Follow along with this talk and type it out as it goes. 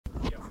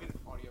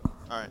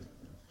All right.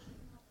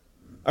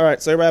 All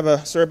right, so everybody have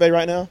a survey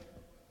right now?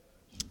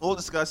 We'll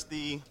discuss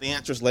the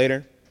answers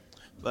later,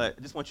 but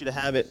I just want you to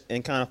have it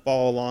and kind of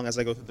follow along as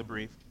I go through the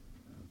brief.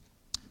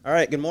 All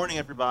right, good morning,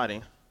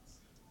 everybody.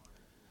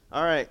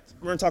 All right,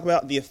 we're going to talk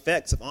about the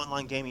effects of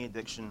online gaming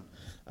addiction.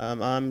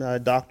 I'm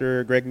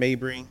Dr. Greg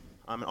Mabry.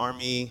 I'm an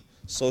Army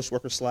social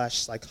worker /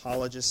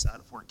 psychologist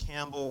out of Fort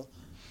Campbell,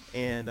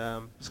 and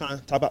just going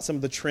to talk about some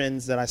of the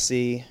trends that I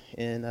see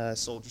in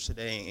soldiers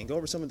today and go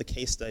over some of the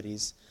case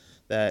studies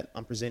that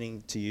I'm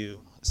presenting to you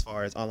as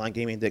far as online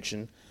gaming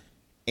addiction,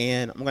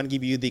 and I'm going to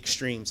give you the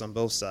extremes on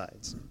both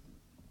sides.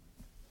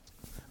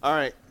 All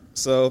right,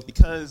 so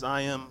because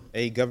I am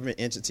a government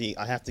entity,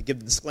 I have to give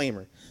the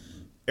disclaimer.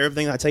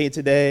 Everything I tell you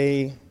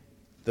today,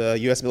 the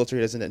U.S.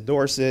 military doesn't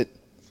endorse it.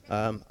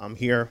 I'm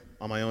here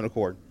on my own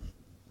accord.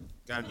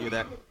 Got to do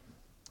that.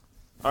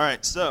 All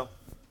right, so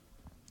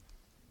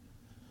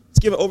let's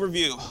give an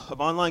overview of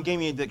online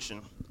gaming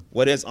addiction.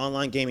 What is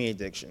online gaming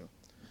addiction?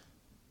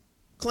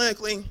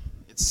 Clinically,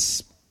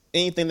 it's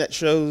anything that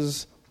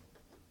shows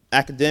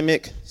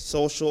academic,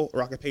 social,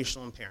 or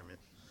occupational impairment.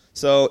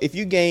 So if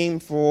you game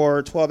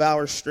for 12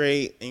 hours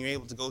straight and you're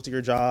able to go to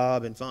your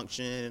job and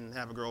function and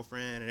have a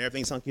girlfriend and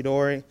everything's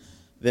hunky-dory,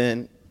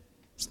 then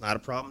it's not a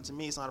problem to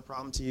me, it's not a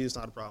problem to you, it's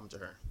not a problem to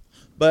her.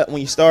 But when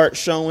you start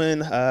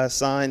showing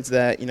signs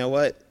that, you know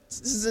what,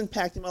 this is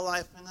impacting my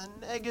life in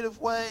a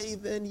negative way,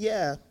 then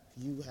yeah,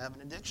 you have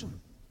an addiction.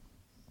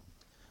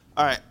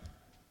 All right,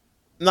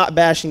 not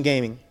bashing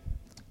gaming.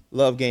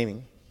 Love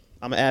gaming.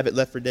 I'm an avid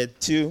Left 4 Dead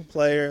 2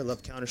 player,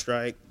 love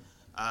Counter-Strike.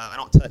 I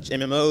don't touch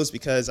MMOs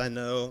because I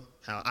know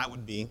how I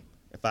would be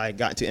if I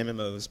got into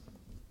MMOs.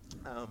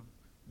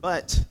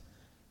 But,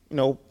 you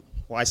know,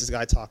 why is this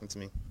guy talking to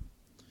me?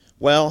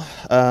 Well,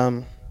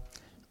 to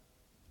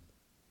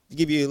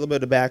give you a little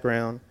bit of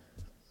background,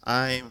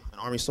 I'm an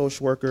Army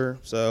social worker,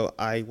 so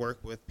I work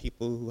with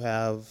people who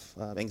have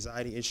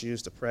anxiety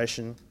issues,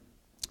 depression.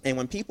 And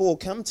when people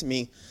come to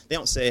me, they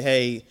don't say,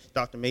 hey,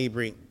 Dr.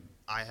 Mabry,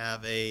 I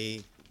have a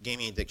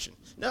gaming addiction.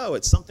 No,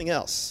 it's something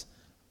else.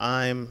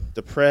 I'm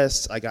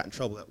depressed. I got in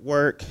trouble at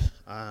work.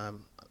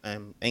 I'm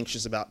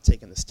anxious about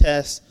taking this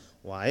test.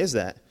 Why is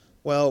that?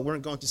 Well, we're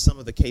going to some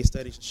of the case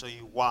studies to show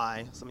you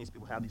why some of these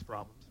people have these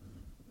problems.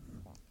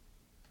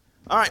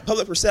 All right,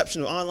 public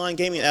perception of online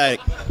gaming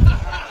addict.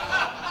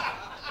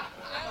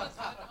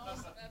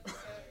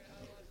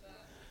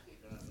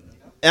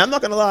 And I'm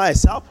not going to lie,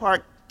 South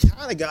Park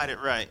kind of got it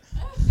right.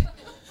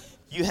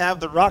 You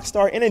have the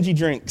Rockstar energy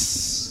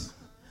drinks.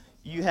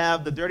 You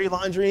have the dirty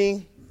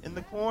laundry in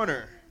the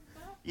corner.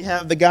 You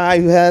have the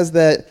guy who has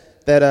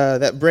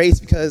that brace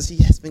because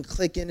he has been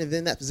clicking and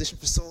in that position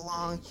for so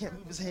long, he can't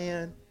move his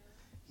hand.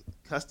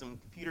 Custom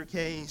computer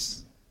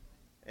case,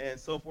 and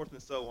so forth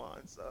and so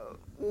on. So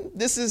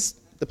this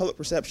is the public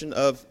perception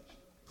of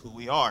who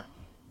we are.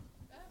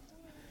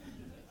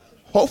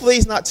 Hopefully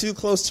it's not too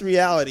close to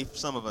reality for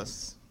some of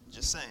us.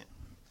 Just saying.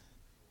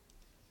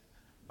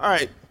 All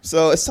right,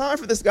 so it's time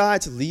for this guy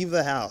to leave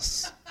the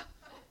house.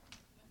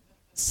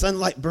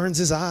 Sunlight burns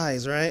his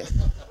eyes, right?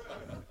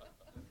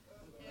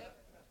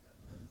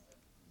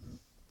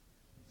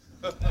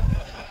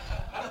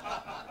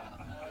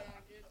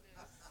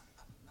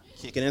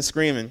 Kicking and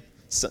screaming.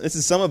 So this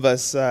is some of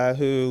us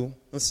who,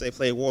 let's say,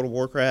 play World of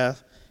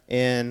Warcraft,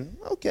 and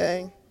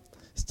okay,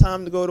 it's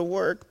time to go to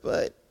work,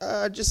 but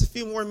just a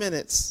few more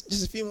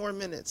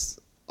minutes.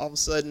 All of a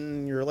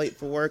sudden, you're late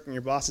for work, and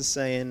your boss is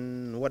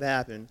saying, what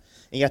happened?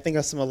 And you got to think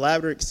of some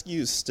elaborate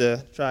excuse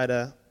to try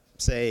to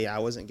say, I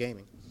wasn't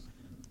gaming.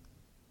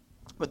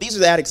 But these are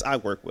the addicts I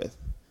work with.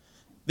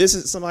 This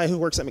is somebody who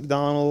works at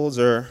McDonald's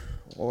or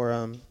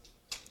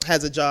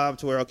has a job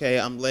to where, okay,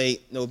 I'm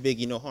late, no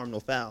biggie, no harm,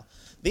 no foul.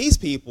 These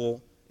people,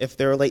 if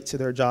they're late to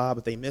their job,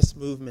 if they miss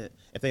movement,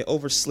 if they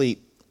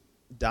oversleep,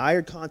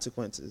 dire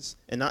consequences,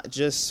 and not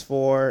just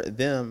for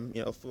them,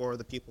 you know, for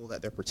the people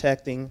that they're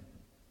protecting.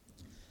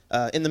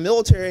 In the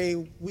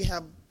military, we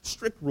have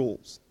strict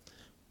rules.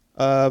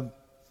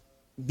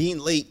 Being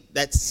late,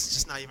 that's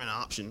just not even an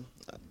option.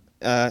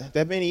 Do you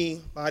have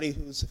anybody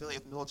who's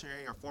affiliated with the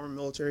military or former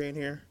military in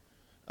here?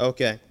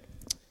 Okay.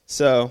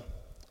 So,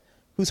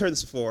 who's heard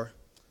this before?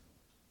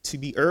 To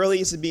be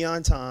early is to be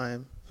on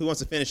time. Who wants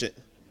to finish it?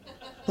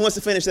 Who wants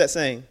to finish that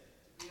saying?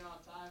 To be on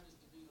time is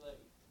to be late.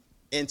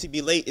 And to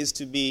be late is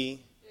to be...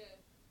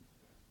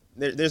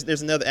 Yeah.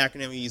 There's another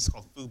acronym we use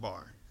called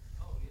FUBAR.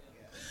 Oh,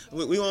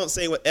 yeah. We won't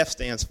say what F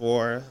stands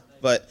for,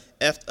 but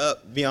F'd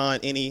up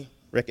beyond any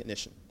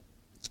recognition.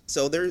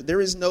 So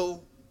there is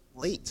no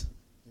late.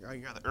 You're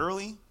either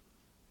early.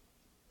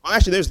 Well,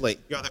 actually, there's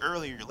late. You're either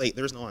early or you're late.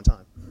 There's no on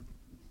time.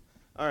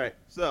 All right,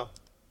 so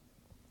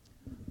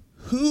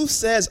who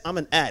says I'm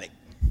an addict?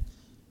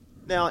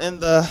 Now,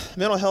 in the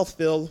mental health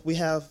field, we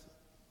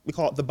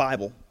call it the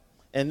Bible.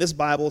 And this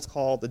Bible is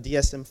called the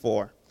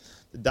DSM-4,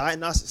 the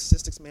Diagnostic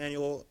Statistics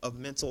Manual of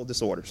Mental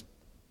Disorders.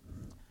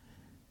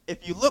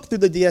 If you look through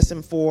the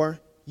DSM-4,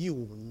 you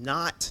will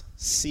not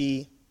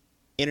see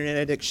internet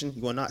addiction.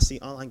 You will not see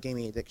online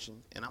gaming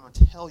addiction. And I'm going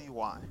to tell you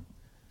why.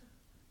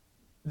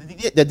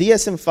 The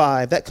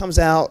DSM-5, that comes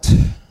out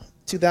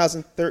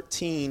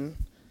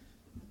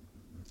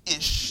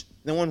 2013-ish.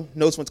 No one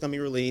knows when it's going to be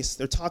released.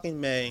 They're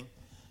talking May,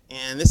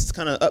 and this is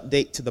kind of an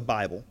update to the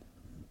Bible.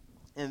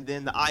 And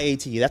then the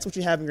IAT, that's what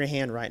you have in your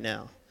hand right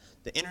now,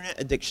 the Internet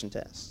Addiction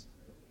Test.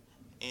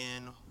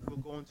 And we'll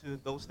go into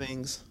those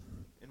things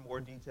in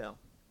more detail.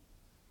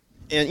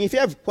 And if you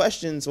have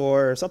questions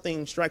or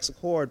something strikes a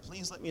chord,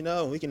 please let me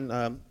know. We can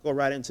go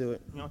right into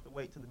it. You don't have to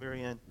wait to the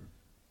very end.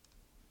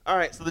 All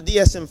right, so the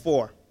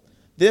DSM-4.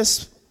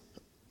 This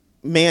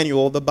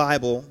manual, the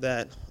Bible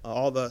that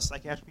all the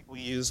psychiatric people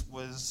use,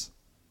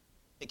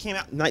 it came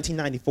out in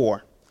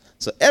 1994.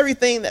 So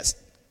everything that's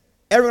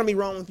ever going to be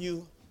wrong with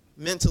you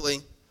mentally,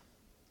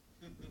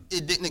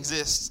 it didn't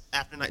exist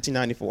after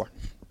 1994.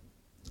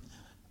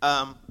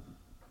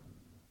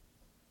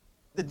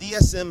 The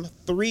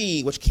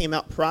DSM-3, which came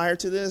out prior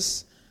to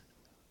this,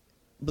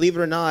 believe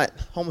it or not,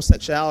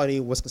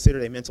 homosexuality was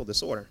considered a mental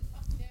disorder.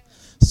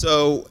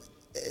 So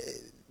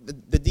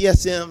the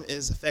DSM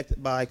is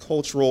affected by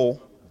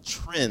cultural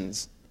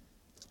trends.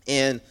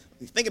 And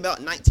if you think about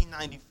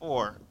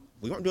 1994,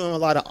 we weren't doing a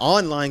lot of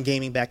online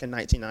gaming back in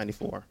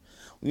 1994.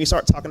 When you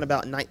start talking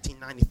about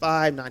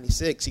 1995,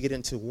 96, you get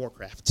into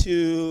Warcraft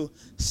 2,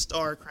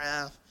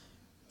 StarCraft.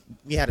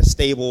 We had a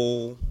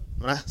stable,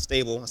 not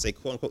stable, I say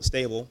quote-unquote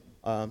stable,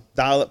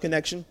 dial-up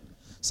connection.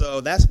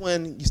 So that's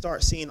when you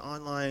start seeing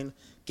online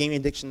gaming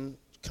addiction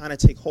kind of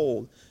take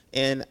hold.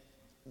 And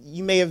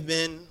you may have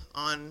been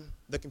on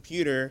the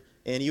computer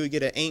and you would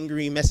get an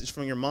angry message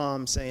from your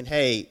mom saying,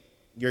 hey,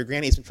 your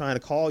granny's been trying to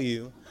call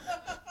you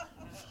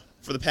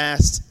for the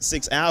past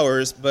 6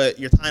 hours, but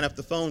you're tying up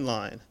the phone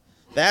line.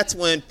 That's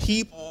when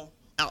people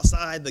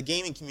outside the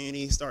gaming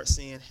community start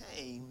saying,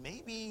 hey,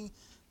 maybe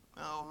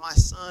my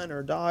son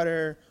or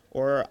daughter,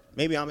 or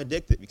maybe I'm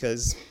addicted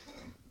because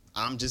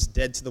I'm just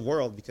dead to the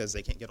world because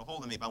they can't get a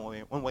hold of me by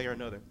one way or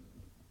another.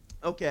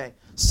 Okay,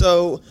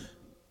 so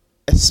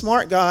a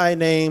smart guy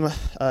named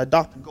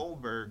Dr.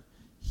 Goldberg,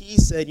 he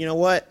said, you know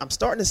what, I'm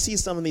starting to see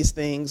some of these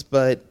things,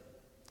 but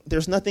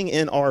there's nothing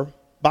in our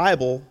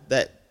Bible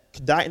that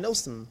could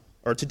diagnose them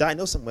or to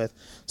diagnose them with.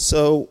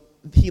 So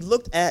he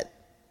looked at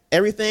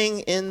everything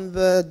in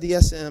the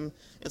DSM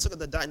and looked at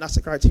the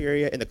diagnostic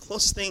criteria, and the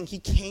closest thing he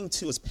came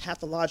to was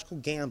pathological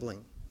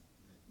gambling.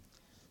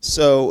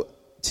 So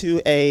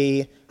to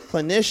a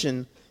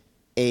clinician,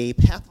 a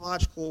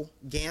pathological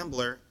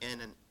gambler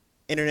and an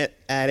internet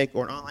addict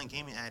or an online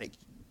gaming addict,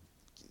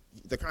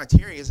 the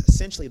criteria is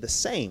essentially the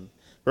same.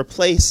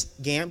 Replace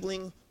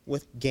gambling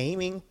with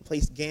gaming,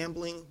 replace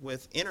gambling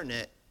with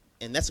internet,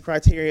 and that's the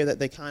criteria that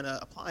they kind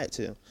of apply it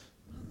to.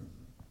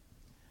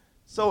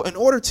 So in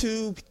order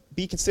to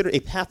be considered a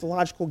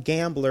pathological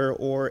gambler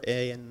or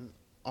an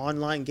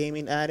online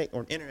gaming addict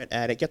or an internet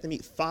addict, you have to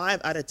meet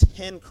 5 out of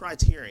 10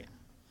 criteria.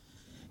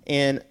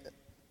 And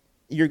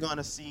you're going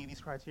to see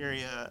these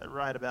criteria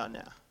right about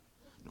now.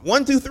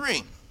 1 through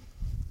 3.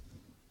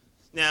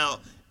 Now,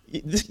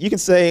 you can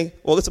say,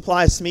 well, this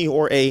applies to me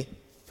or a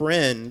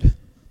friend.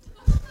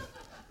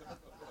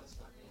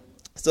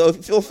 So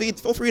feel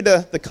free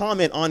to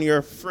comment on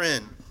your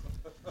friend.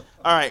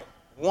 All right,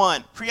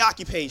 1,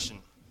 preoccupation.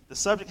 The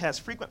subject has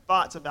frequent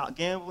thoughts about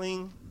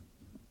gambling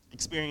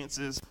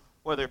experiences,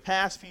 whether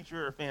past,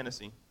 future, or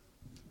fantasy.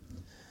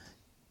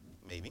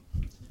 Maybe.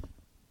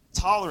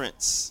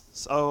 Tolerance.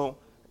 So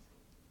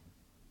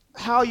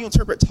how you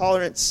interpret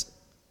tolerance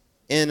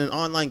in an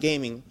online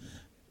gaming.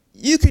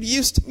 You could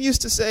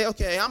used to say,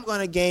 okay, I'm going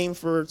to game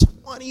for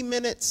 20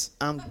 minutes,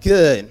 I'm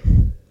good.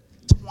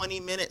 20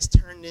 minutes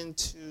turned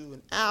into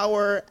an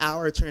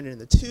hour turned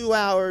into 2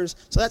 hours.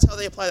 So that's how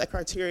they apply that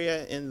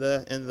criteria in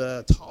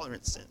the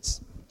tolerance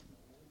sense.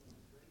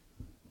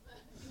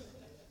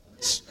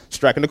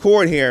 Striking the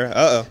chord here.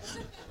 Uh-oh.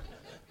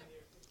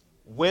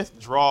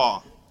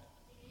 Withdraw.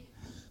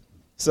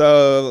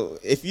 So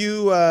if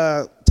you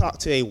talk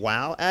to a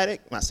WoW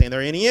addict, I'm not saying there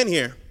are any in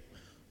here,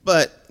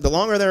 but the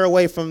longer they're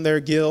away from their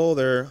guild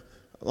or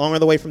the longer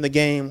they're away from the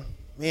game,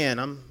 man,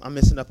 I'm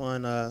missing up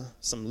on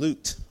some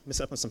loot,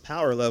 missing up on some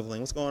power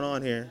leveling. What's going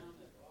on here?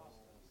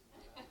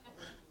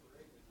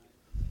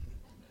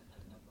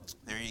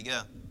 There you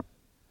go.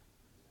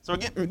 So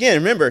again,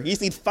 remember, you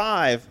just need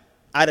 5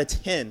 out of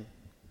 10.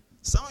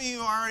 Some of you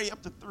are already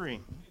up to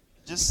 3.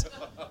 Just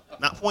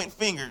not pointing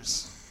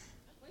fingers.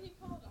 What do you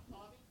call it,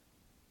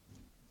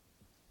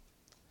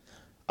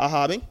 A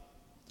hobby?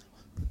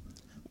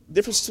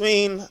 Difference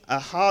between a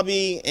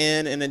hobby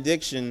and an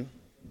addiction,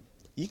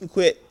 you can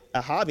quit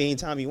a hobby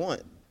anytime you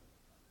want.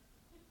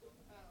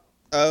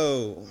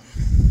 Oh,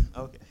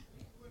 okay.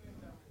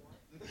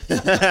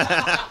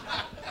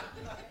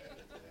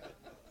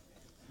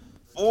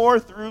 4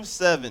 through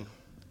 7,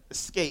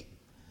 escape.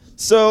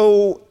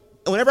 So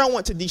whenever I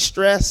want to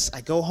de-stress,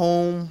 I go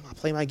home, I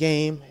play my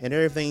game, and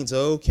everything's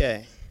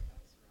okay.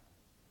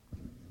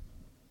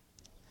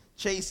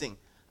 Chasing.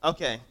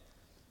 Okay.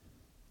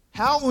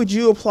 How would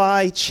you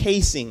apply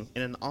chasing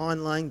in an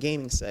online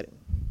gaming setting?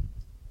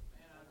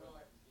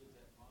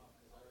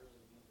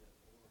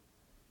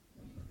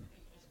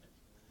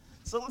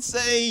 So let's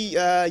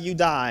say you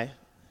die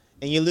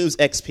and you lose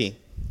XP.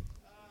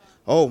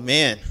 Oh,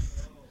 man.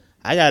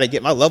 I got to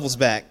get my levels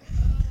back.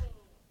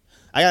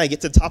 I got to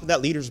get to the top of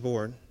that leaders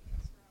board.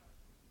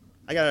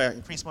 I got to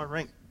increase my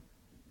rank.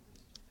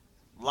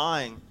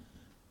 Lying.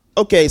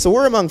 Okay, so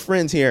we're among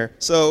friends here.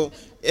 So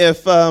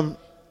if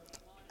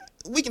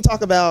we can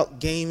talk about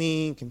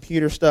gaming,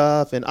 computer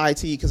stuff, and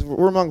IT because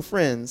we're among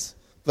friends.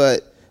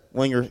 But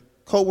when your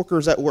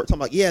coworkers at work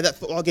talking about, yeah, that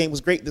football game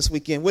was great this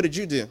weekend, what did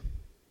you do?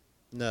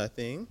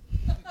 Nothing.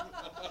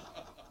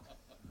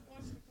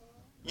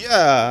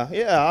 Yeah,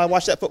 I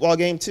watched that football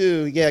game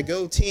too. Yeah,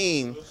 go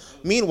team.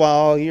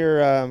 Meanwhile, you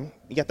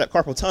got that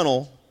carpal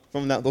tunnel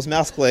from those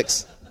mouse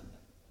clicks.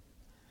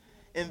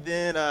 And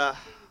then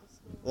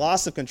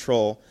loss of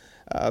control.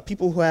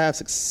 People who have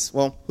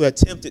who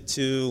attempted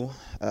to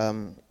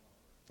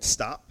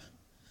stop,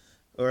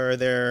 or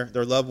their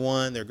loved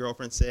one, their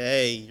girlfriend say,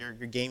 "Hey, you're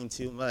gaming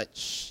too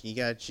much. You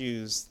gotta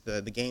choose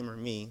the game or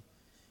me."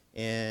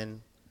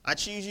 And I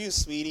choose you,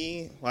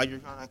 sweetie. While you're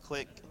gonna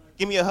click,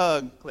 give me a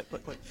hug. Click,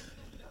 click, click.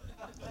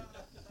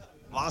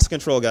 Loss of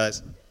control,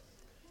 guys.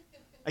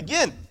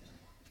 Again,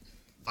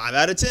 5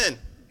 out of 10.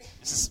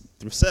 This is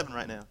through 7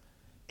 right now.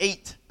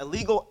 8,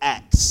 illegal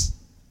acts.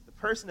 The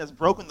person has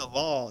broken the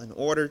law in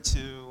order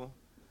to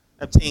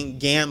obtain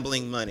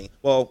gambling money.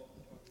 Well,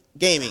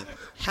 gaming.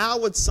 How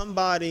would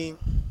somebody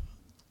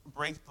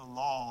break the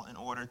law in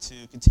order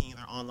to continue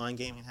their online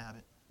gaming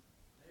habit?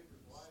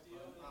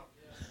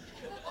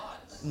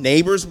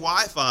 Neighbor's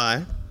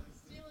Wi-Fi.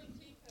 Stealing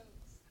key codes.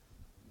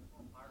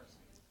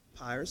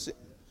 Piracy.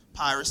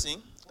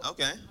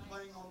 Okay.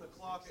 Playing on the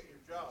clock at your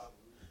job.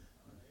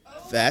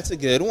 That's a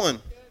good one.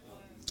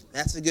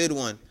 That's a good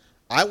one.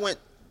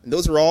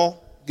 Those are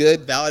all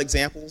good, valid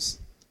examples.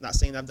 Not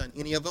saying I've done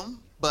any of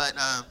them, but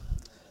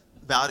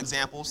valid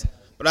examples.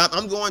 But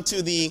I'm going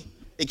to the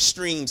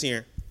extremes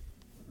here.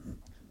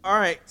 All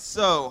right,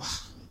 so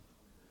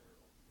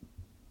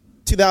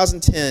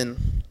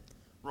 2010,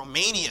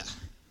 Romania.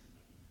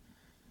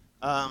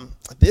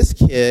 This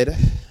kid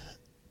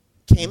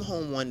came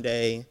home one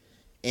day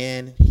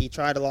and he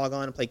tried to log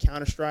on and play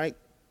Counter-Strike.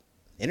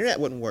 The internet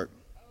wouldn't work.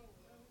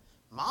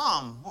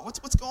 Mom,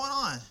 what's going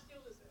on?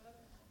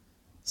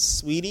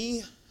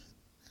 Sweetie,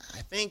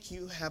 I think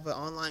you have an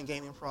online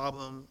gaming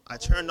problem. I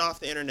turned off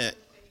the internet.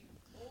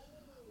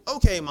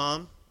 Okay,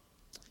 Mom.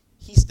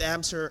 He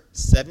stabs her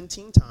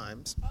 17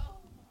 times,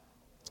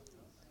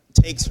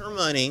 takes her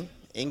money,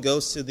 and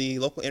goes to the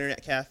local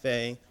internet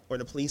cafe where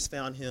the police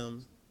found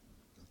him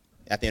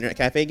at the internet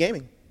cafe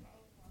gaming.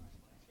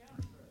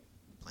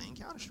 Playing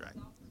Counter-Strike.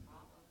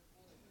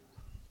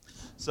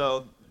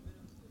 So,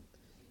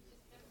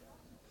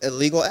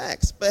 illegal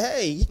acts. But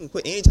hey, he can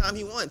quit anytime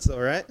he wants, though,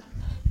 right?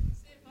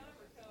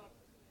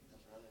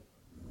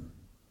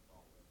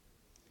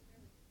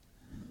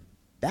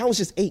 That was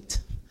just 8.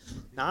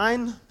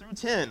 9 through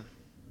 10.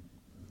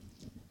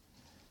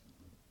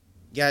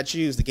 You gotta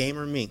choose the game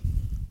or me.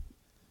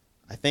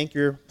 I think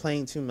you're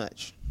playing too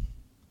much.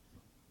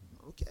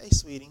 Okay,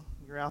 sweetie,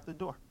 you're out the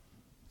door.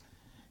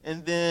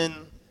 And then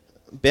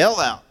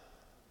bailout.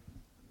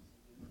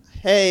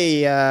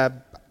 Hey,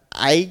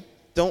 I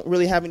don't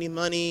really have any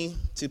money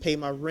to pay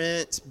my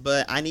rent,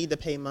 but I need to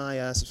pay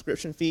my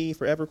subscription fee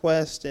for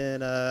EverQuest,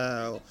 and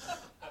I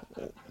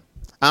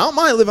don't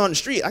mind living on the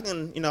street. I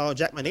can,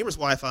 jack my neighbor's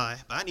Wi-Fi,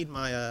 but I need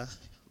my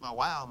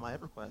WoW, my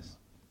EverQuest,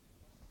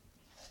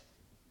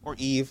 or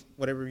Eve,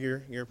 whatever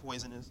your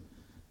poison is.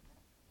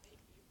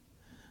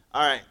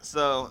 All right,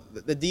 so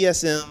the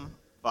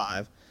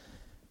DSM-5.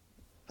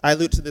 I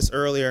alluded to this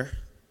earlier.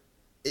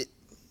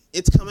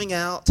 It's coming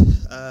out.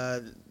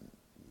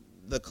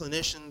 The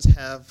clinicians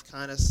have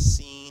kind of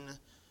seen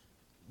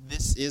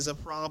this is a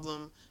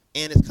problem,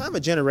 and it's kind of a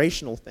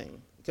generational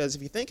thing. Because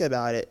if you think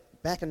about it,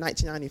 back in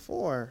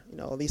 1994,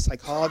 these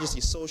psychologists,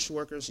 these social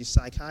workers, these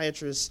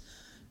psychiatrists,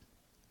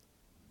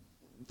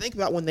 think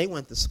about when they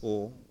went to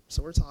school.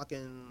 So we're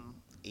talking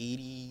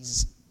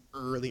 80s,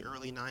 early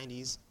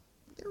 90s.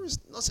 There was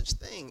no such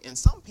thing. And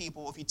some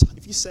people,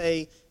 if you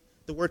say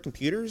the word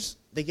computers,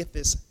 they get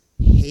this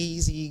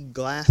hazy,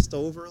 glassed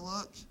over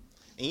look.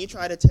 And you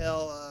try to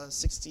tell a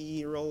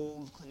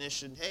 60-year-old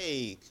clinician,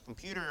 hey,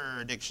 computer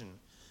addiction.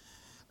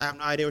 I have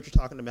no idea what you're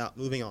talking about.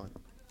 Moving on.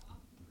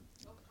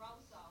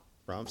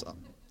 Problem solved.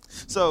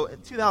 So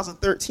in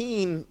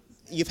 2013,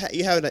 you've had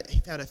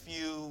a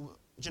few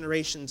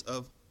generations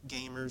of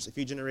gamers, a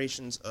few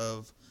generations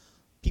of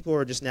people who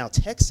are just now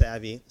tech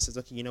savvy. It says,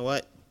 okay, you know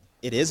what?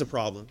 It is a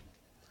problem.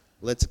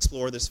 Let's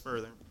explore this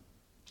further.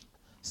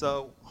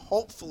 So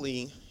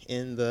hopefully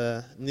in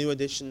the new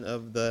edition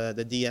of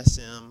the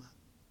DSM,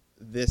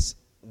 this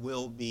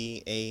will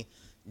be a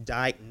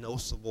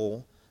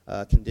diagnosable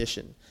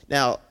condition.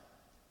 Now,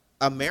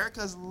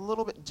 America's a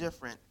little bit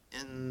different.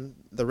 In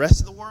the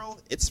rest of the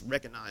world, it's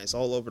recognized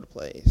all over the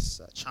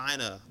place.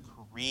 China,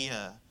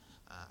 Korea,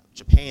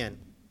 Japan.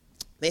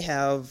 They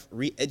have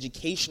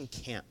re-education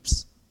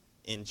camps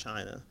in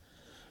China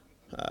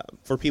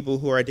for people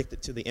who are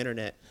addicted to the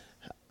internet.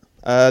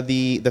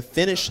 The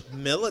Finnish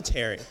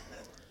military.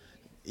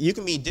 You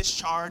can be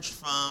discharged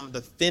from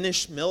the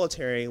Finnish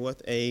military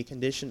with a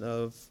condition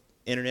of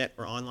internet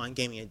or online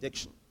gaming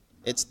addiction.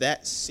 It's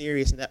that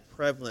serious and that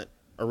prevalent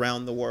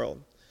around the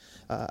world.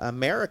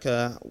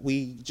 America,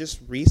 we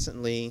just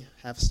recently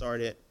have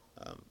started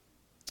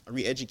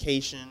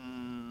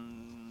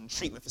re-education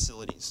treatment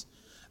facilities.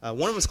 One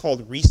of them is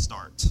called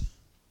Restart.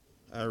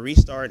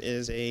 Restart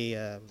is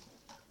a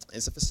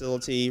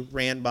facility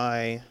ran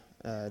by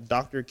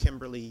Dr.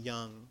 Kimberly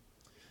Young,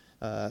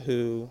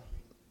 who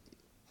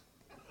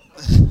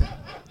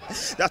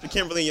Dr.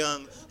 Kimberly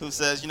Young, who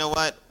says, you know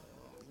what,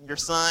 your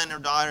son or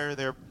daughter,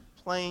 they're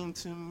playing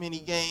too many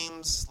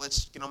games.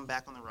 Let's get them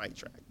back on the right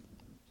track.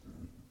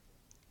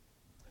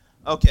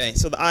 Okay,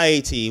 so the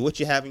IAT, what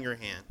you have in your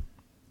hand.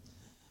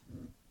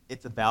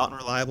 It's a valid and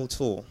reliable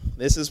tool.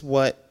 This is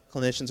what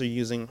clinicians are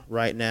using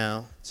right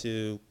now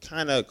to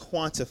kind of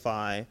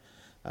quantify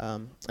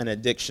an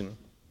addiction.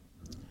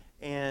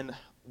 And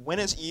when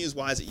it's used,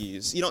 why is it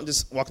used? You don't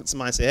just walk up to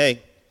somebody and say,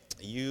 hey,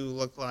 you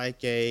look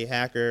like a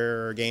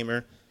hacker or a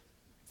gamer,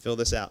 fill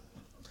this out.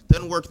 It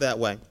doesn't work that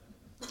way.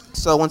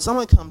 So when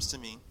someone comes to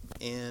me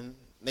and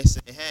they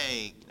say,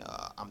 hey,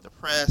 I'm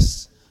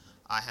depressed,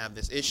 I have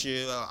this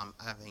issue, I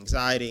have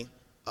anxiety.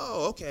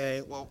 Oh,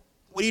 okay, well,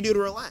 what do you do to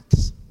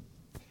relax?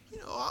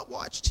 I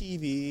watch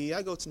TV,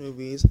 I go to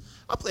movies,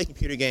 I play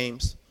computer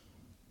games.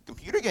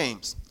 Computer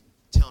games?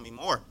 Tell me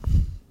more.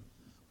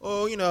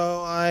 Oh,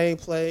 I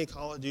play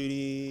Call of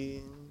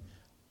Duty.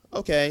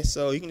 Okay,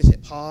 so you can just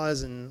hit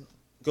pause and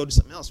go do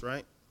something else,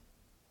 right?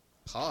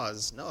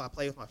 Pause? No, I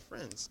play with my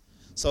friends.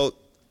 So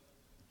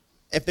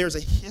if there's a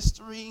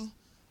history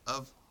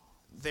of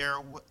their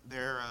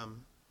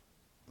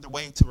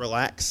way to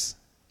relax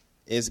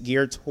is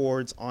geared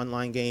towards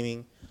online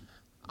gaming,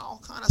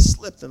 I'll kind of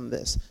slip them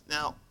this.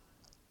 Now,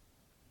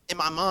 in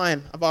my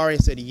mind, I've already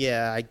said,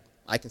 yeah,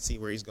 I can see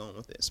where he's going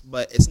with this.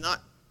 But it's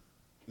not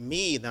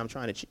me that I'm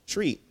trying to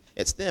treat.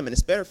 It's them. And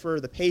it's better for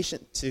the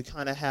patient to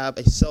kind of have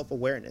a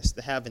self-awareness,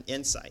 to have an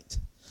insight.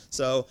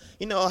 So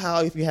you know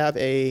how if you have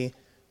I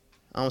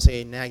won't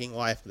say a nagging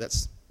wife, but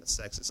that's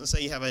sexist. Let's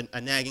say you have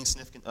a nagging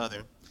significant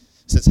other.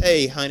 Says,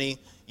 hey, honey,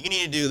 you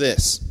need to do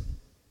this.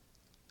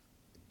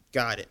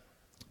 Got it.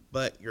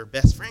 But your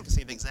best friend can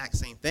say the exact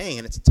same thing,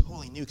 and it's a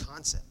totally new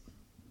concept.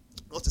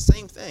 Well, it's the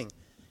same thing.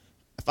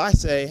 If I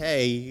say,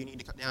 hey, you need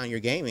to cut down your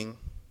gaming,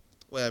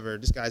 whatever,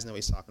 this guy's know what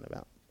he's talking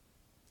about.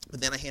 But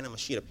then I hand him a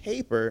sheet of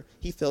paper,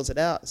 he fills it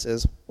out and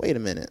says, wait a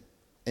minute,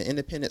 an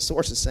independent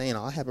source is saying,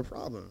 I have a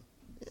problem.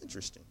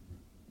 Interesting.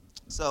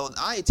 So the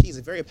IAT is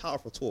a very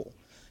powerful tool,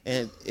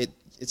 and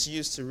it's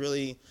used to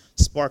really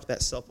spark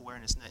that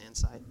self-awareness and that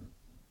insight.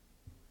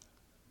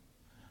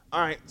 All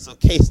right, so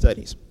case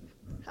studies.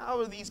 How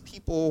are these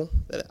people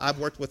that I've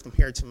worked with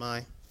compared to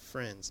my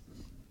friends?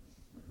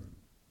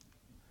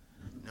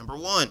 Number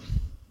one.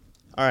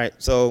 All right,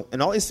 so in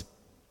all these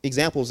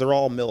examples, they're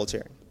all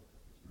military.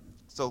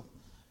 So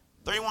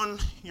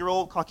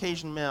 31-year-old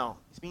Caucasian male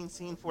is being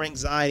seen for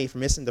anxiety for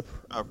missing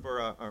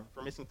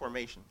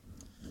formation.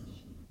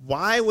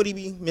 Why would he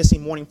be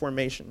missing morning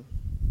formation?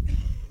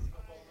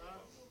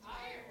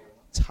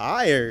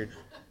 Tired.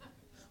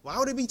 Why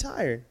would he be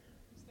tired?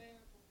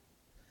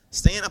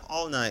 Staying up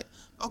all night.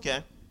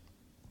 Okay.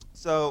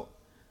 So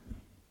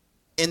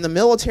in the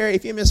military,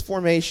 if you miss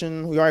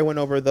formation, we already went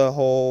over the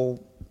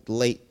whole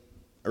late,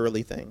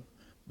 early thing.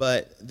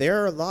 But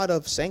there are a lot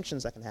of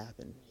sanctions that can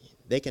happen.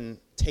 They can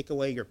take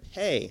away your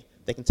pay.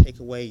 They can take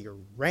away your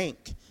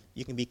rank.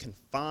 You can be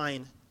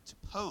confined to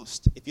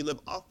post. If you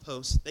live off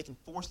post, they can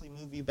forcibly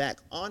move you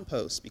back on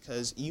post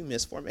because you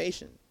missed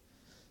formation.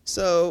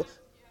 So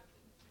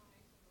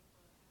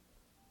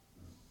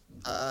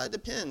it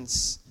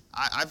depends.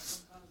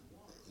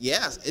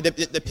 Yes,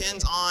 it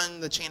depends on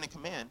the chain of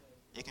command.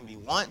 It can be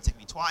once, it can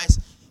be twice.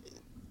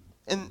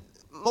 And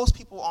most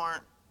people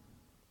aren't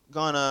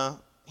going to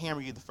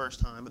hammer you the first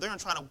time, but they're going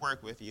to try to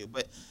work with you.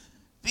 But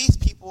these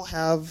people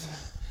have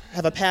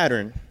a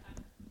pattern.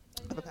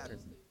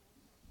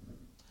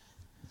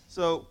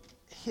 So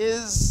he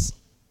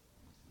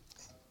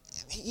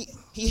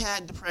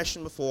had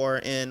depression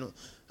before, and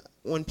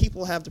when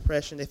people have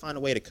depression, they find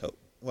a way to cope,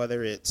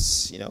 whether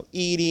it's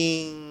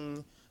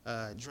eating,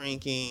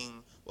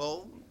 drinking.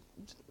 Well,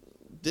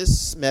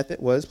 this method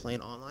was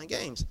playing online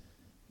games.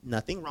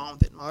 Nothing wrong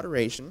with it in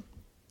moderation,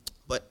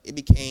 but it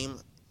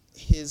became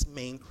his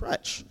main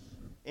crutch.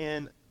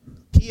 And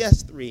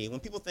PS3, when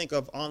people think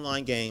of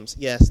online games,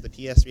 yes, the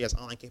PS3 has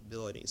online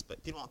capabilities,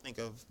 but people don't think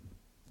of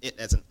it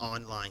as an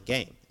online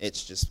game.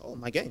 It's just,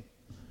 my game.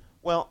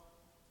 Well,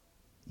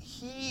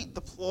 he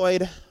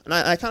deployed, and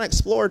I kind of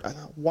explored,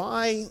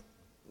 why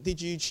did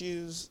you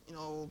choose,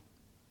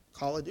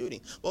 Call of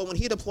Duty? Well, when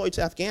he deployed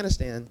to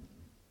Afghanistan,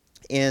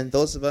 and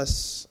those of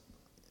us,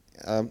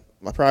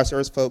 my prior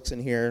service folks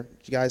in here,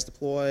 did you guys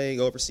deploy,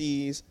 go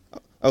overseas?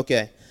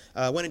 Okay.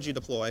 When did you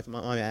deploy, if I'm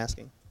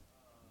asking?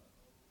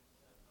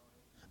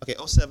 Okay,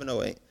 07,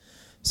 08.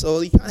 So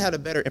you kind of had a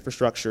better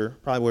infrastructure,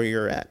 probably where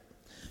you're at.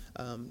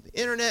 The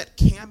internet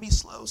can be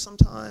slow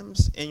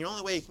sometimes, and your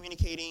only way of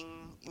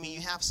communicating,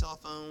 you have cell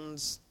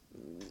phones,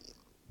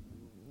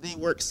 they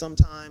work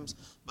sometimes,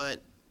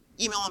 but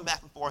emailing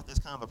back and forth is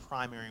kind of a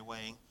primary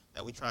way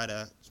that we try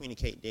to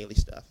communicate daily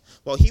stuff.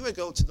 Well, he would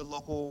go to the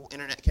local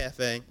internet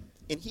cafe,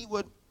 and he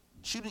would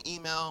shoot an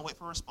email, wait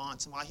for a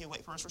response, and while he would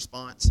wait for his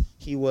response,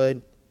 he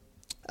would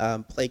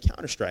play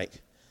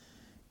Counter-Strike.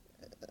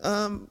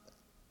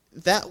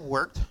 That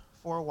worked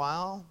for a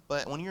while,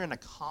 but when you're in a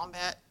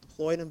combat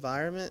deployed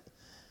environment,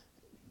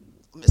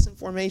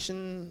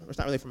 misinformation, or it's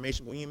not really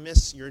information, but when you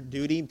miss your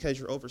duty because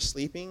you're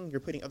oversleeping, you're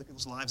putting other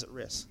people's lives at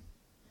risk.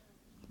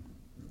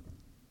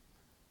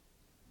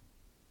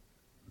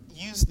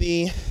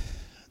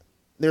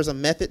 There's a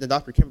method that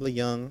Dr. Kimberly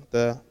Young,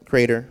 the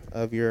creator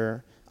of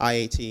your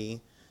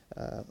IAT,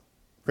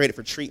 created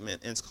for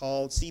treatment, and it's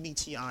called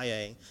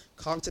CBTIA,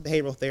 Cognitive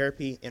Behavioral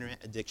Therapy,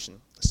 Internet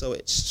Addiction. So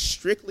it's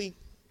strictly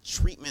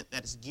treatment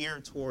that is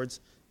geared towards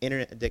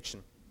internet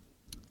addiction.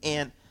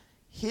 And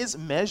his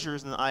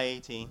measures in the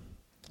IAT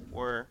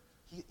were,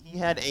 he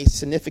had a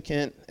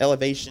significant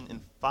elevation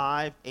in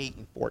 5, 8,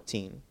 and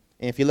 14.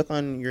 And if you look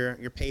on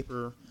your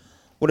paper,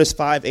 what is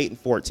 5, 8, and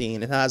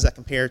 14, and how does that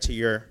compare to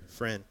your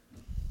friend?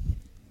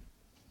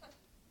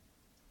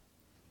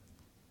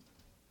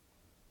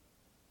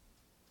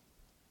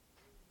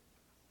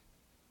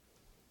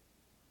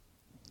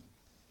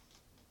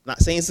 Not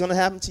saying it's going to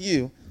happen to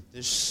you.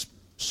 Just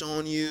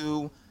showing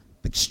you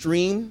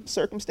extreme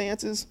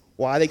circumstances,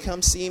 why they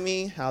come see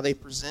me, how they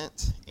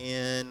present,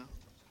 and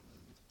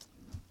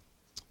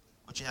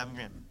what you have in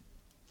your hand.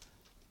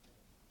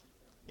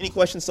 Any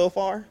questions so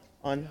far?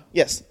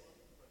 Yes.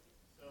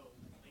 So,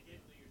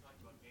 you're talking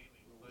about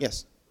gaming. But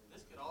Yes.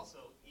 This could also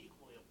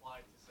equally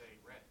apply to, say,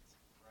 Reddit,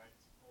 right?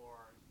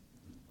 Or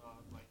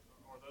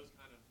those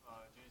kind of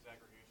news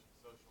aggregation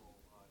social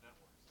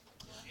networks.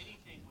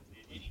 Anything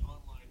within any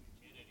online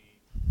community,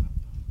 I'm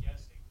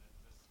guessing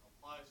that this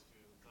applies to,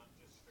 not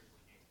just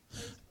strictly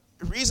gaming.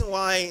 The reason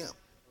why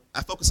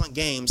I focus on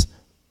games,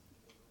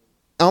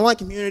 online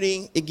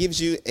community, it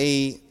gives you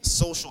a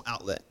social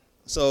outlet.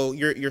 So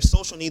your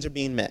social needs are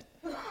being met.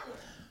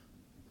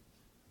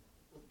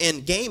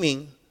 In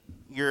gaming,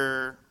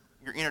 your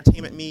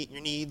entertainment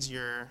needs,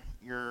 your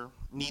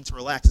need to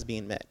relax is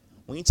being met.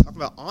 When you talk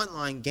about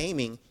online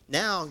gaming,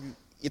 now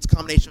it's a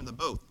combination of the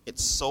both.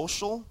 It's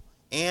social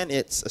and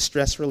it's a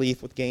stress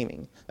relief with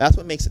gaming. That's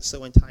what makes it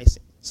so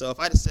enticing. So if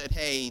I just said,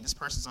 hey, this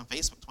person's on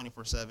Facebook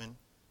 24/7,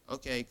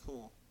 okay,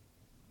 cool.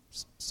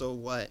 So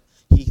what?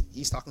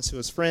 He's talking to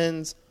his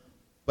friends,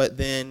 but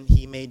then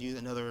he may do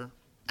another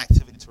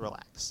activity to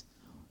relax.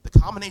 The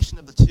combination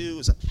of the two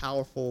is a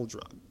powerful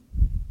drug.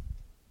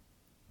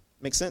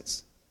 Make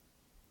sense?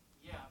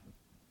 Yeah,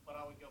 but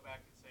I would go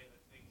back and say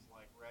that things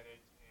like Reddit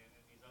and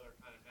these other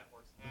kind of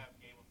networks have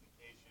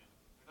gamification.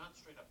 They're not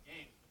straight up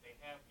games, but they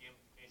have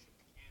gamification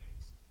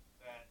mechanics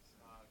that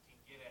can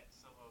get at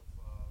some of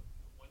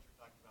what you're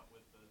talking about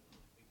with the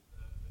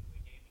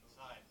gaming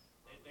side.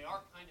 They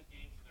are kind of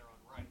games in their own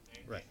right.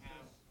 They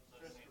have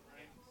those same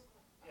mechanics.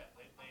 Yeah,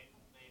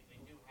 they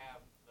do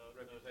have those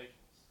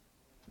reputations.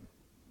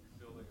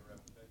 You're building a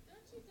reputation.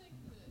 Don't you think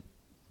that?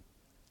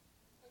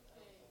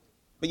 Okay.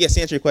 But yes,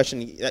 to answer your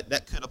question,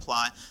 that could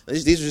apply.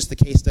 These are just the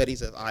case studies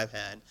that I've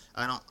had.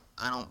 I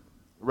don't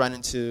run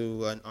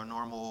into a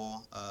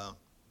normal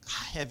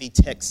heavy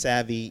tech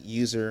savvy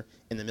user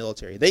in the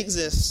military. They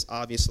exist,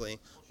 obviously,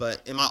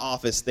 but in my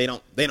office, they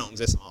don't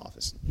exist in my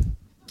office.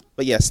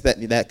 But yes,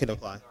 that could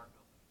apply.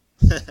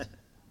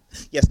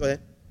 Yes, go ahead.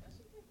 Don't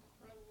you think the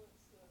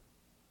prevalence of,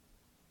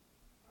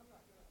 I'm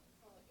not going to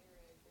call it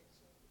internet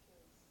addiction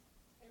because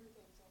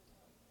everything's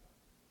online now,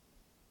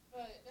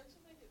 but don't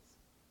you think it's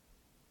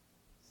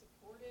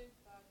supported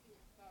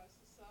by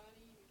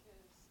society because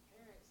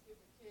parents give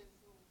their kids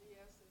little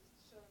DSs to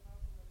shut them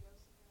up when they go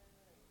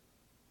somewhere? And,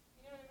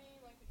 you know what I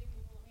mean? Like they give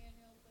them little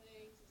handheld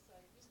things and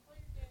say, just play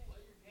your game.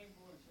 Play your game,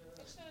 boy,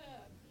 Shut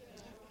up. You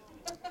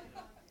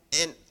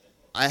know? And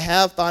I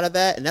have thought of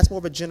that, and that's more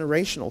of a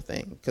generational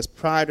thing. Because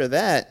prior to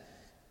that,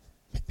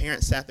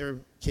 parents sat their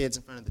kids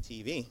in front of the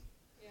TV.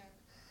 Yeah.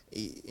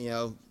 You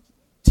know,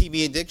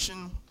 TV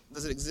addiction,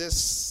 does it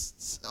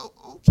exist?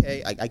 Oh,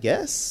 okay, I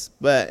guess.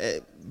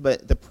 But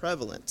the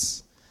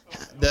prevalence,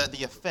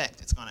 the effect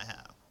it's going to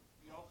have.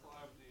 You also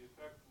have the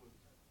effect with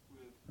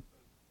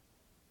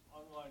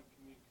online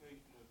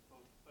communication as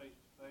opposed to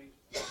face-to-face.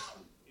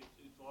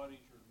 It's a lot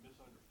easier to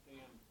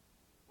misunderstand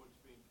what's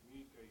being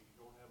communicated.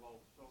 You don't have all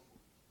the social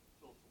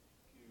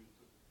cues,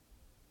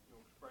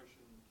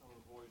 expression, tone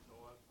of voice,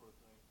 all that sort of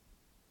thing.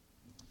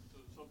 So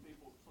some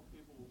people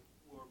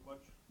who are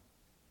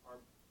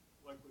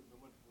likely to be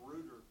much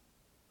ruder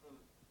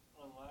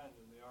online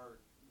than they are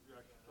if you're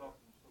actually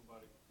talking to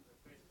somebody.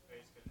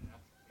 Face-to-face can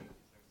atrophy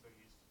because they're so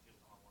used to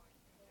just online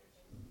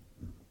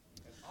communication.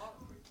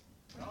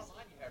 And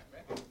online you have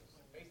records.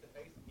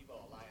 Face-to-face, people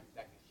are lying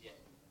sack of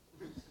shit.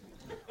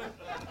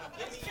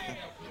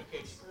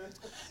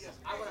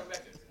 I want a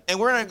record. And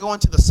we're going to go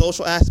into the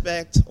social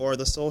aspect or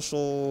the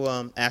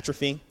social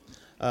atrophy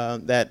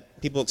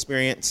that people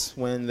experience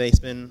when they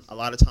spend a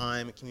lot of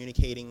time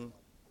communicating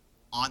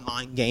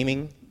online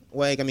gaming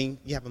way. I mean,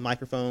 you have a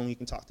microphone, you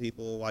can talk to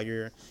people while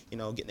you're,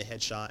 getting a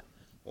headshot.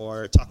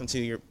 or talking to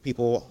your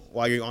people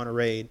while you're on a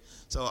raid.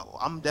 So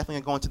I'm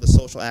definitely going to the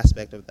social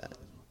aspect of that.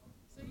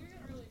 So you're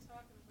not really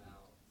talking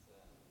about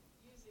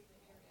using the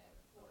internet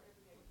for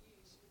everyday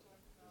use. You're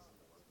talking about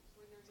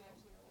when there's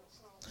actually a real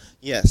problem.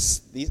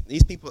 Yes,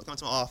 these people that come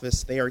to my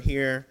office, they are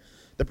here.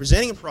 The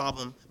presenting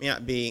problem may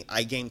not be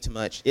I game too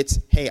much. It's,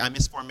 hey, I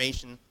missed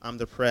formation, I'm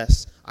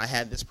depressed, I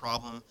had this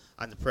problem,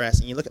 I'm depressed.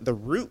 And you look at the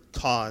root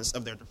cause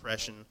of their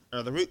depression,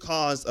 or the root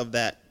cause of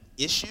that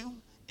issue,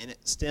 and it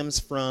stems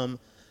from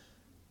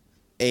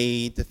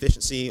a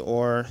deficiency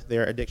or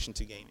their addiction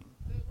to gaming.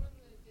 But wouldn't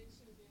the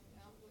addiction be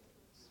an outlet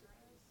for stress?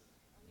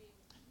 I mean,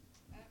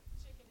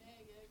 chicken,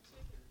 egg,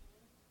 chicken,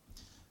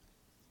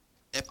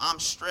 If I'm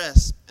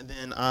stressed and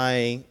then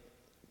I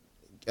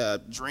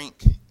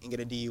drink and get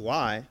a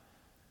DUI,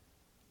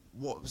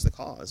 what was the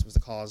cause? Was the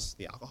cause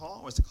the alcohol,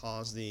 or was the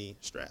cause the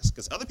stress?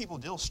 Because other people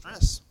deal with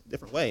stress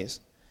different ways.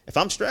 If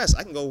I'm stressed,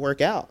 I can go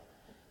work out.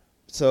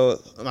 So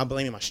am I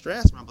blaming my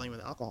stress, or am I blaming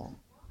the alcohol?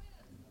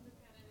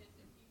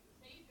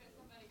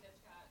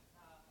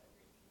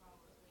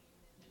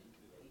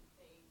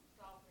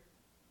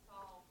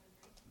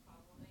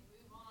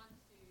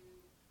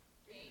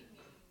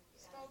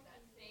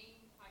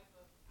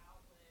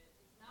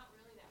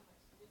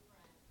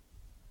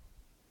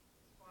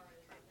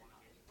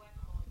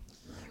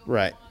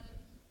 Right.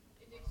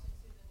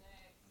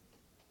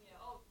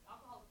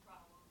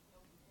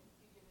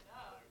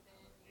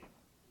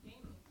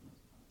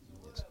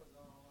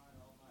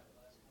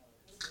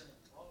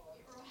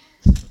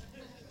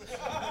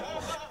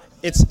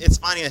 It's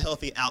finding a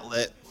healthy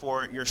outlet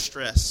for your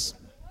stress.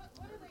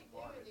 What do they do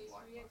in these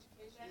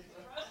re-education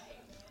camps?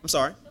 I'm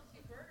sorry?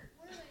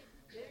 What do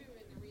they do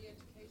in the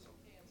re-education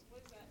camps?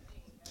 What does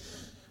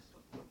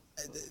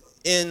that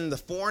mean? In the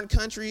foreign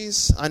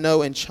countries, I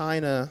know in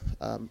China,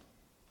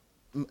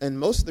 and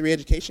most of the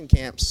re-education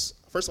camps,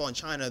 first of all, in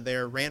China,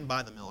 they're ran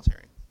by the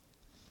military.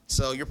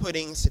 So you're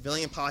putting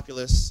civilian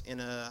populace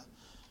in a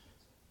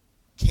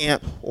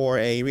camp or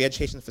a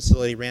re-education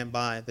facility ran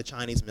by the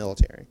Chinese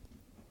military.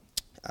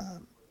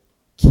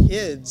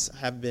 Kids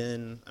have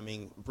been,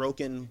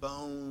 broken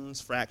bones,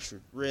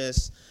 fractured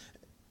wrists.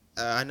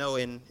 I know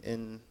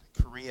in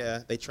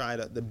Korea, they try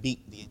to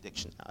beat the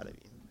addiction out of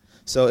you.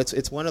 So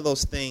it's one of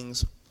those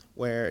things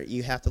where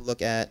you have to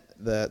look at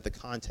the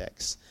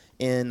context.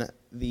 In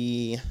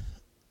the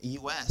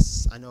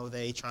U.S., I know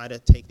they try to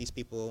take these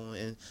people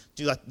and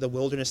do like the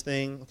wilderness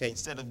thing. Okay,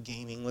 instead of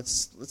gaming,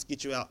 let's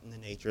get you out in the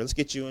nature. Let's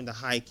get you into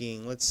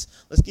hiking. Let's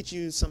get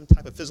you some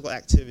type of physical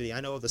activity. I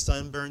know the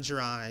sun burns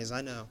your eyes.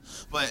 I know,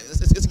 but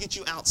let's get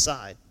you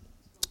outside.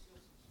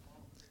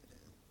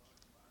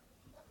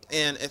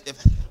 And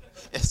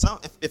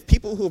if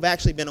people who have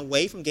actually been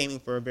away from gaming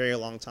for a very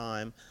long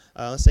time,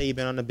 let's say you've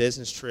been on a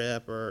business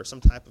trip or some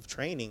type of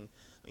training,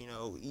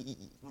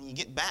 when you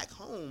get back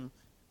home,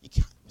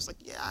 it's like,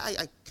 yeah,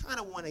 I kind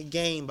of want a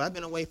game, but I've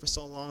been away for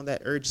so long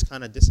that urge is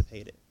kind of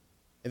dissipated.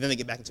 And then they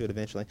get back into it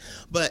eventually.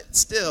 But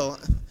still,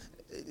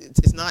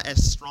 it's not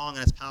as strong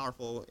and as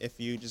powerful if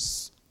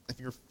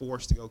you're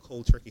forced to go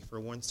cold turkey for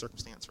one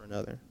circumstance or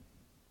another.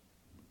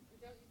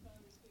 Don't you find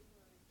these people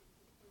are addicted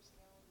to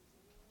personalities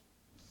anyway?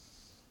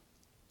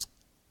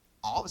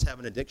 All of us have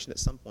an addiction at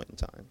some point in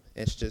time.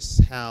 It's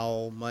just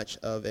how much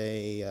of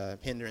a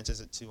hindrance is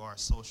it to our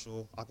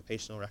social,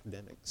 occupational, or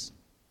academics.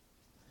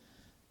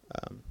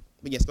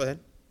 But yes, go ahead.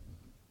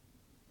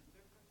 The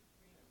difference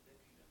between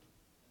addiction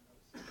and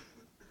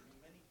obsession.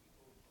 Many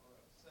people are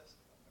obsessed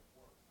about their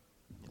work.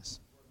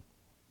 Yes. Work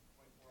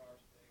 24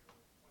 hours a day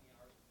or 20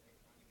 hours a day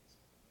trying to get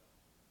something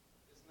done.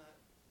 Isn't that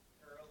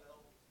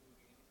parallel to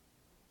you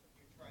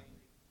trying to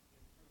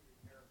improve your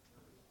character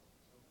and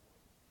so forth?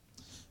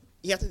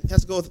 It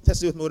has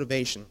to do with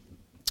motivation.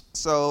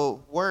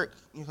 So work,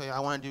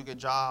 I want to do a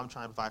good job. I'm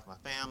trying to provide for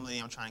my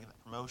family. I'm trying to get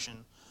that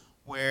promotion.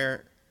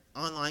 Where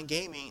online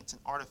gaming, it's an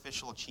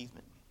artificial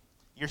achievement.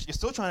 You're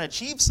still trying to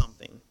achieve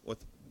something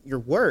with your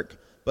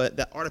work, but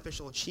that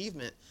artificial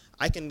achievement,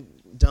 I can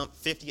dump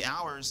 50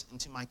 hours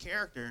into my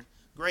character.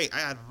 Great, I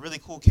have a really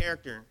cool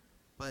character,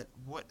 but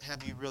what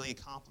have you really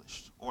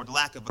accomplished? Or the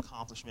lack of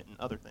accomplishment in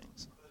other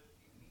things? But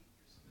if you meet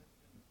your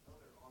significant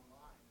other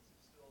online, is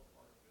it still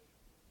artificial?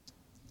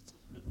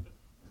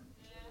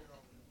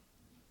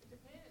 It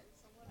depends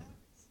on what happens.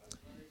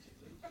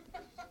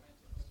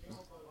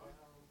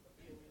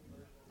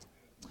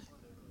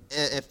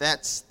 If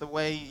that's the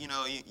way,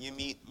 you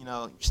meet,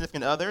 your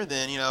significant other,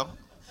 then,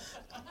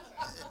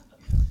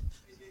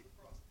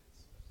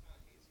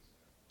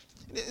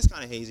 it's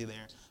kind of hazy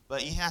there.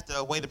 But you have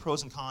to weigh the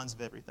pros and cons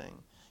of everything.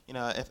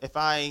 If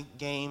I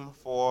game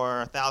for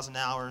 1,000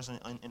 hours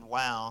in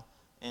WoW,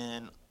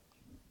 and,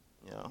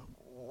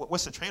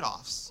 what's the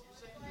trade-offs?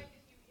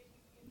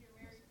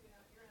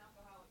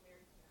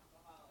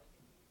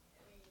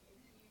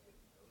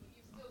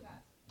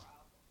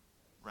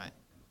 Right.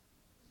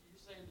 You're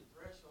saying the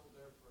threshold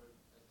there for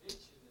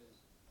addiction is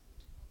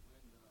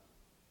when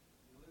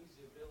you lose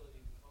the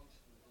ability to function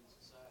in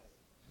society.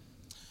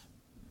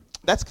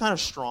 That's kind of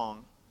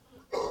strong.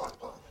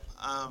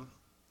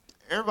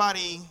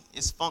 Everybody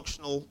is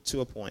functional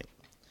to a point.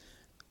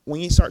 when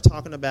you start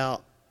talking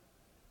about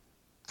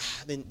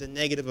the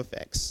negative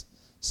effects,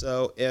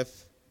 so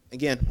if,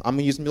 again, I'm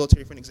going to use the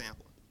military for an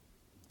example.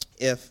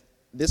 If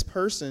this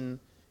person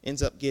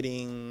ends up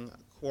getting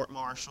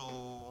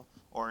court-martial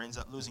or ends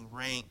up losing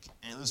rank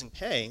and losing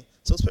pay,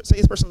 so say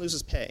this person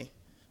loses pay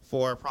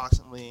for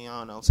approximately, I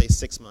don't know, say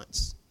 6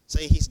 months.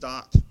 Say he's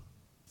docked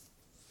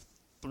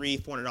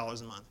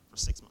 $400 a month for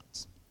 6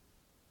 months.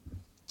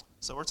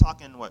 So we're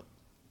talking, what,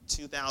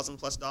 $2,000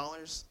 plus,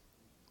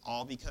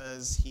 all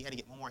because he had to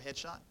get one more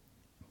headshot?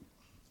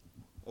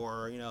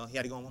 Or, he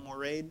had to go on one more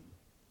raid?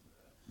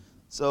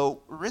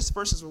 So risk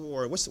versus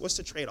reward, what's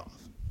the trade-off?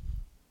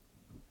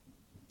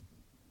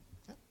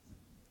 Okay.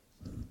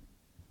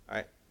 All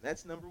right,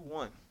 that's number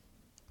one.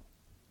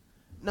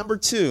 Number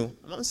two,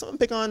 I'm going to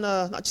pick on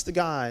not just the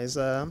guys,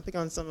 I'm going to pick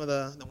on some of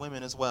the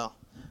women as well.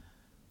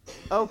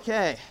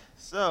 Okay,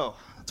 so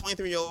a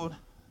 23-year-old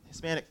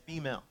Hispanic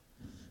female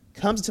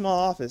comes into my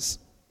office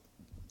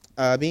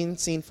being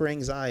seen for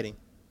anxiety.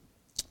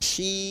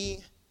 She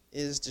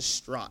is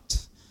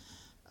distraught.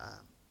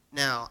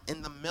 Now,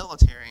 in the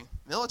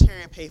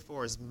military pay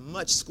for as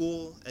much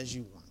school as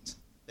you want.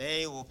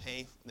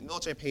 The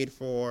military paid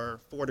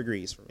for 4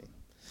 degrees for me.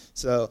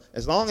 So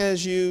as long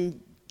as you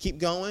keep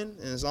going,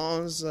 and as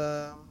long as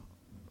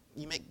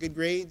you make good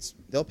grades,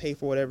 they'll pay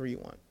for whatever you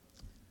want.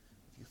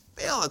 If you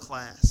fail a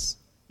class,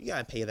 you got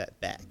to pay that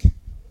back.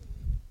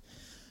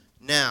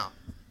 Now,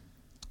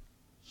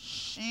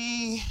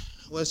 she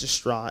was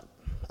distraught.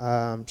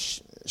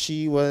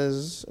 She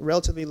was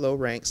relatively low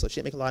rank, so she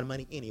didn't make a lot of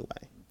money anyway.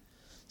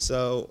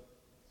 So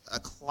a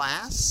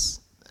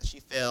class that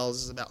she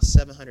fails is about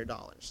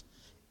 $700.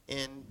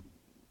 And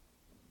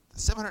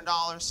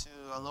 $700 to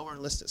a lower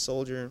enlisted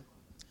soldier,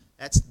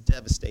 that's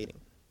devastating.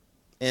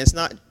 And it's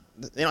not,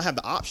 they don't have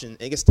the option,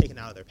 it gets taken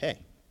out of their pay.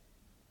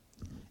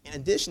 In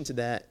addition to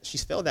that,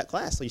 she's failed that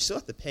class, so you still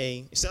have to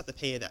pay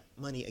that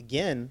money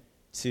again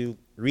to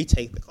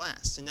retake the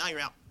class. So now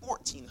you're out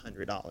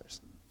 $1,400.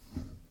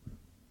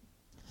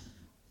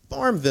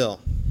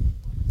 Farmville.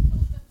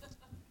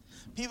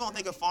 People don't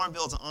think of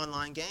Farmville as an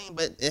online game,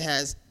 but it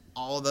has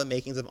all the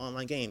makings of an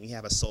online game. You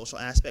have a social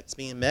aspect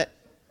being met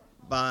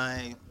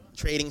by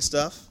trading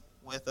stuff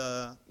with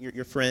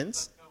your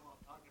friends. That's kind of what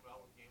I'm talking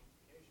about with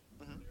gamification.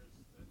 Mhm.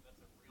 That's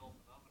a real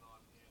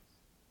phenomenon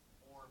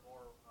in more and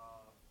more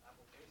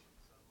applications,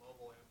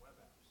 mobile and web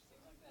apps.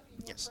 Seems like that'd be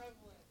more Yes. prevalent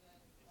than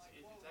like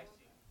It's actually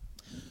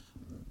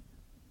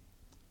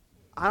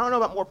I don't know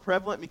about more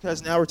prevalent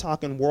because now we're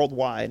talking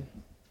worldwide.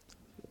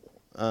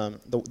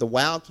 The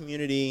WoW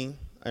community,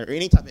 or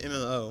any type of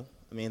MMO,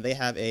 I mean, they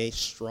have a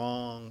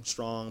strong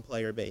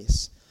player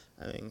base.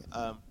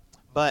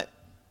 But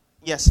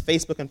yes,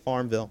 Facebook and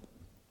Farmville.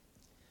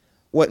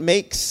 What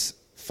makes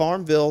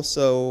Farmville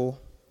so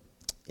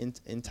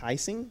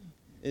enticing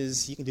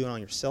is you can do it on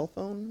your cell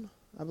phone,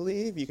 I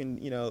believe. You can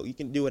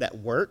do it at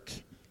work.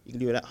 You can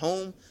do it at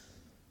home.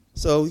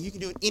 So you can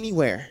do it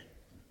anywhere.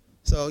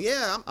 So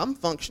yeah, I'm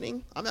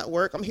functioning. I'm at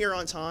work. I'm here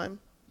on time.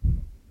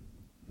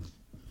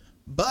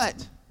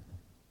 But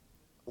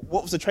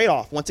what was the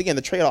trade-off? Once again,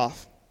 the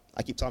trade-off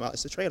I keep talking about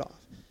is the trade-off.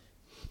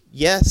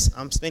 Yes,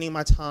 I'm spending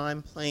my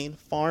time playing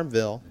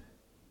Farmville,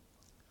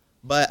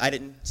 but I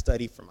didn't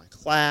study for my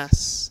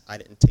class. I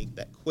didn't take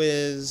that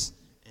quiz.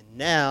 And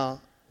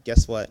now,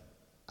 guess what?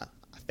 I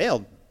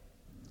failed.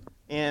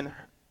 And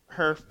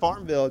her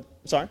Farmville,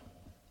 sorry?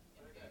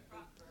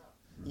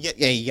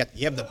 Yeah,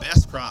 you have the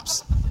best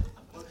crops.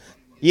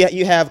 Yeah,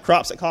 you have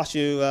crops that cost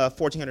you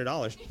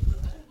 $1,400.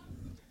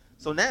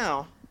 So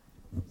now,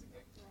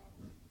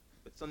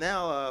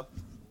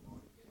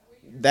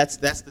 that's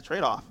the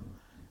trade-off.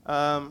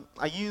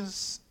 I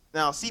use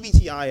now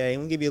CBTIA. I'm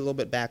gonna give you a little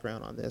bit of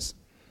background on this.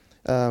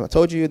 I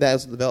told you that it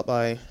was developed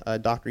by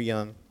Dr.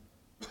 Young,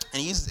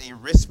 and he uses a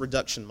risk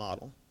reduction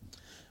model.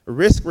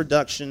 Risk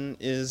reduction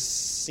is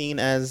seen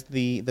as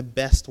the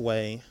best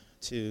way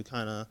to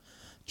kind of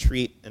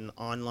treat an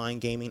online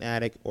gaming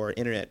addict or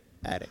internet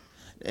addict.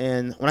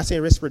 And when I say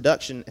risk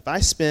reduction, if I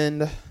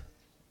spend,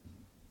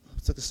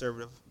 what's a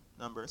conservative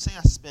number? Say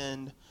I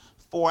spend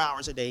 4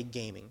 hours a day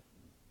gaming.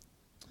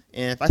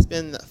 And if I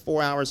spend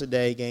 4 hours a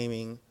day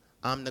gaming,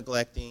 I'm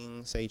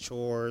neglecting, say,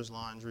 chores,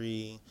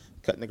 laundry,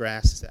 cutting the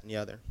grass, this, that, and the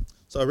other.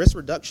 So a risk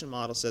reduction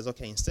model says,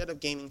 okay, instead of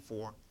gaming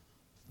for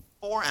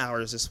 4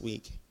 hours this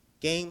week,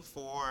 game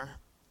for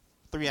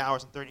 3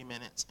 hours and 30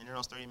 minutes, and in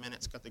those 30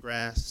 minutes, cut the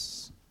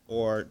grass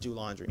or do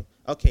laundry.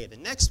 Okay, the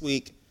next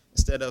week,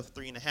 instead of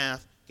 3.5,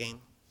 game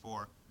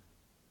for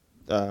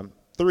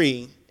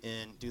 3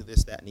 and do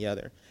this, that, and the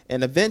other.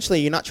 And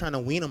eventually, you're not trying to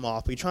wean them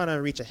off, but you're trying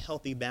to reach a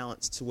healthy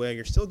balance to where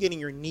you're still getting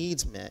your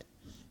needs met,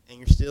 and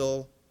you're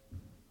still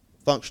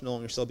functional,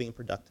 and you're still being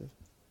productive.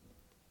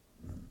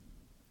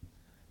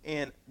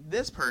 And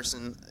this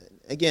person,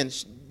 again,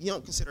 you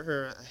don't consider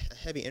her a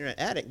heavy internet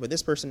addict, but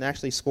this person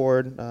actually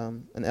scored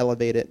an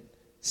elevated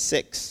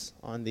 6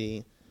 on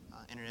the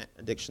internet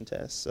addiction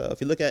test. So if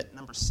you look at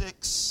number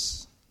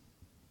 6,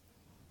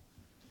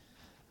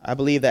 I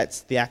believe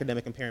that's the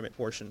academic impairment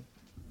portion.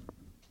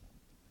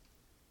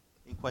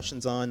 Any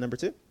questions on number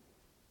 2?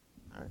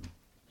 All right.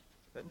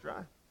 Bit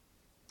dry.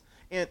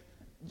 And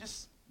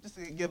just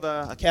to give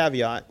a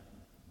caveat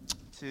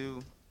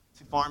to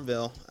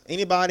Farmville,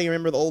 anybody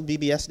remember the old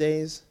BBS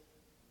days?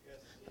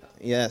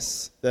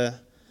 Yes,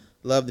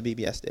 love the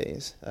BBS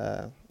days.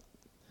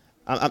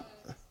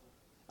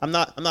 I'm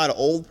not an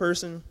old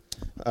person,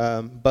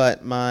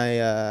 but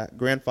my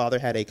grandfather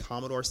had a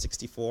Commodore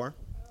 64.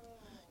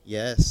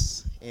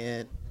 Yes,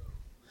 and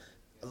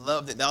I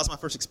loved it. That was my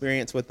first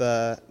experience with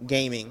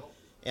gaming,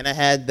 and I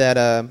had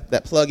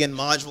that plug-in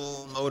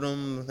module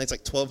modem. I think it's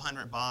like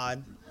 1200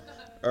 baud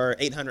or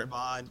 800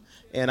 baud,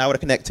 and I would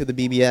connect to the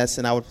BBS,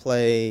 and I would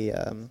play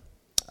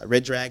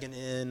Red Dragon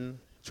Inn,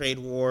 Trade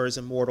Wars,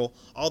 Immortal,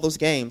 all those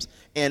games.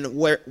 And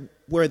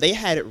where they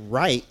had it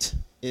right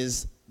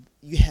is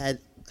you had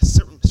a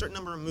certain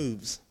number of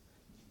moves.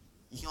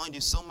 You can only do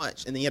so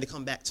much, and then you had to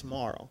come back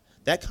tomorrow.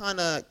 That kind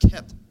of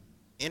kept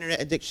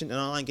internet addiction and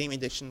online gaming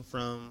addiction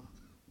from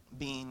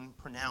being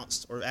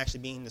pronounced or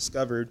actually being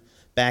discovered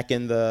back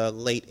in the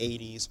late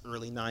 80s,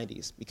 early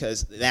 90s,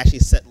 because it actually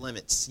set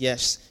limits.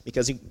 Yes,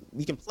 because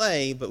we can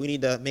play, but we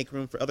need to make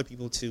room for other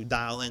people to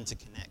dial in to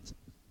connect,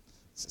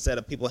 instead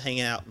of people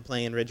hanging out and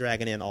playing Red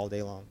Dragon Inn all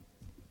day long.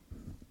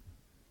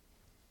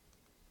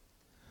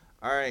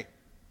 All right,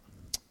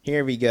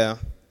 here we go.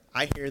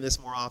 I hear this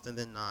more often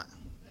than not.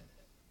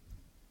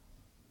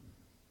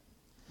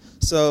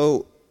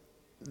 So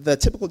the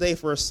typical day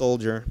for a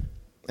soldier,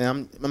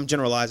 and I'm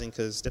generalizing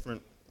because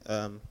different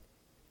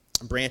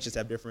branches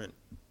have different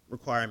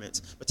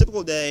requirements, but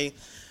typical day,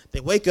 they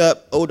wake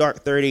up,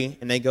 dark 30,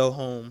 and they go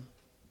home,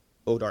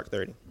 dark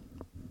 30.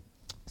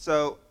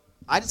 So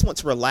I just want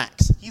to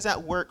relax. He's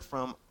at work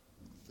from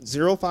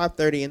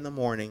 05:30 in the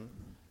morning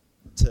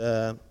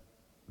to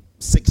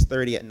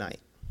 6:30 at night.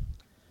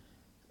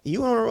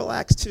 You want to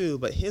relax too,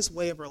 but his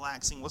way of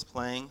relaxing was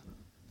playing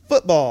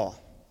football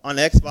on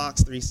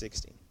Xbox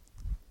 360.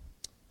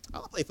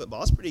 I'll play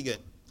football. It's pretty good.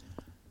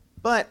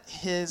 But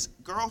his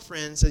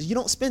girlfriend says, you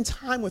don't spend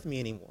time with me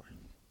anymore.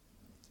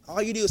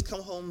 All you do is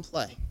come home and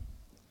play.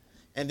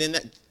 And then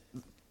that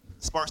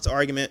sparks the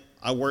argument,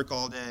 I work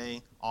all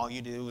day. All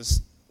you do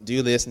is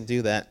do this and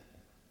do that.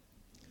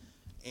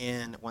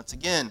 And once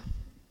again,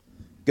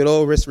 good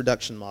old risk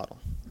reduction model.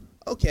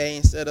 Okay,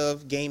 instead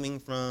of gaming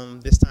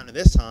from this time to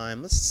this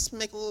time, let's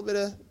make a little bit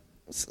of,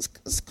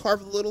 let's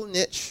carve a little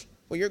niche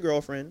for your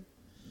girlfriend,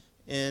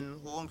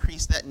 and we'll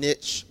increase that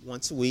niche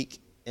once a week,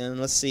 and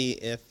let's see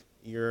if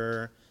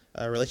your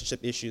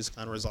relationship issues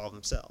kind of resolve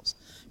themselves.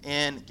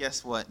 And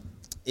guess what?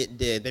 It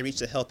did. They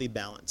reached a healthy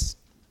balance.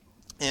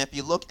 And if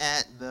you look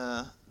at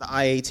the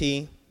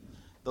IAT,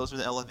 those are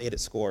the elevated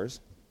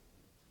scores.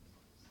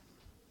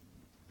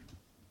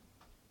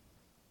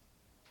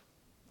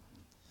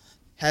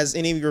 Has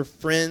any of your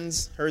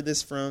friends heard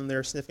this from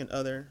their significant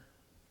other?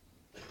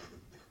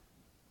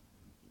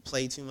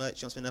 Play too much,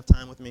 you don't spend enough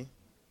time with me?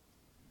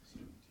 So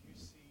do you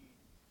see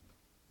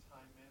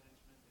time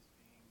management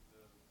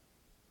as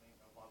being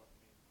a lot of the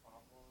main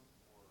problem,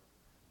 or?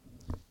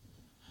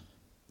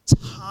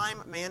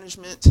 Time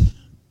management,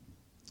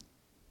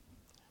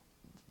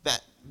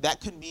 that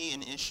could be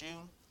an issue,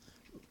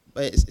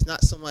 but it's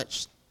not so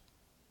much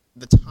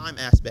the time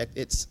aspect.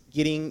 It's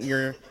getting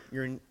your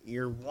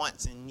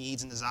wants and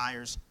needs and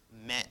desires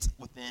met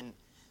within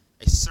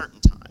a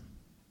certain time.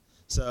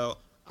 So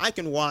I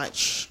can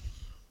watch,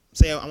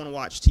 say I want to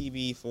watch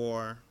TV say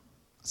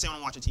I want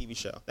to watch a TV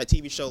show. That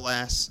TV show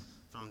lasts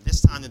from this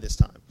time to this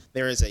time.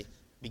 There is a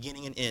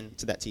beginning and end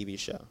to that TV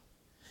show.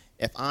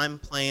 If I'm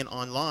playing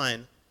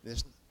online,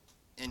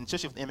 and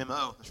especially with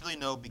MMO, there's really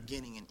no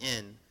beginning and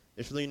end.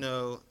 There's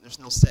no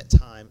set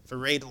time. If a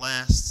raid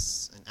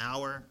lasts an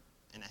hour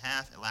and a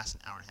half, it lasts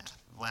an hour and a half. If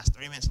it lasts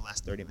 30 minutes, it lasts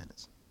 30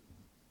 minutes.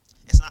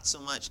 It's not so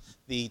much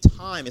the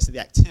time, it's the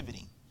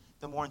activity.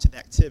 The more into the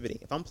activity.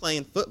 If I'm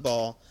playing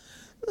football,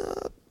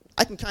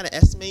 I can kind of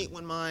estimate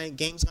when my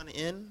game's going to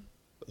end,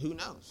 but who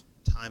knows?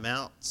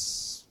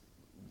 Timeouts,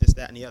 this,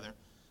 that, and the other.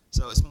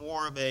 So it's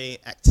more of a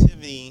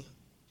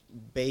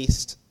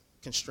activity-based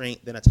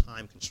constraint than a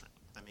time constraint,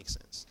 if that makes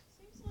sense.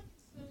 Seems like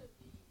instead of the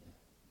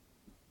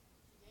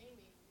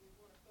gaming, you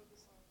want to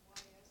focus on why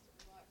he has to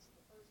relax in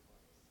the first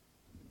place.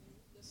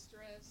 The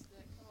stress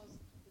that caused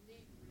the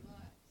need to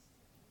relax.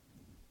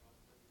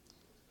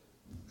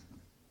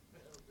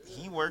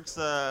 He works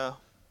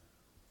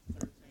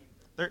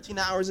 13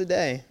 hours a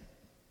day.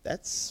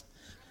 That's,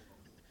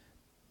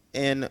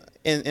 and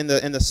in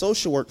the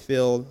social work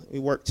field, we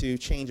work to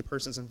change a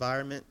person's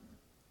environment.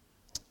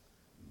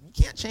 You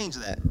can't change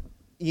that.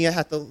 You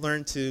have to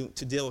learn to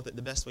deal with it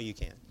the best way you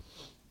can.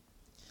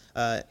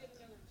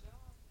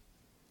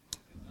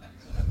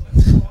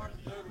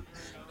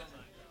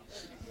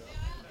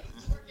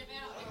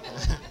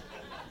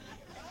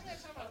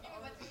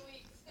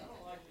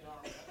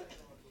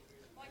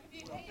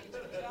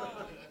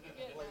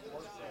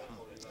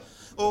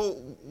 Well,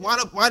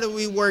 why do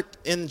we work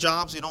in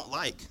jobs we don't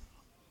like?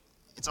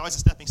 It's always a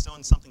stepping stone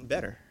to something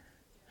better.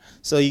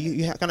 So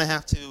you kind of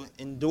have to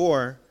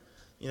endure,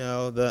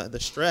 the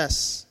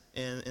stress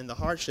and the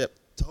hardship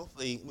to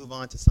hopefully move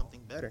on to something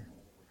better.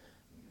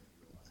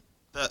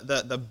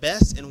 The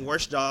best and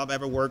worst job I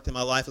ever worked in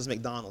my life was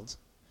McDonald's.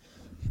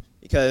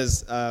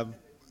 Because one,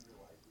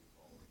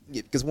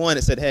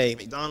 it said, hey,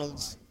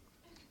 McDonald's,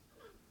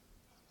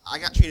 I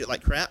got treated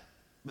like crap,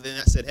 but then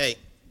that said, hey,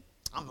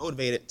 I'm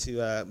motivated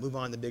to move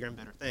on to bigger and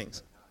better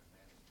things.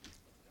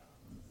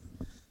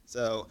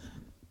 So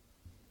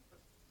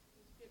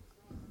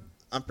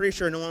I'm pretty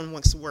sure no one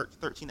wants to work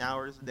 13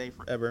 hours a day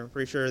forever. I'm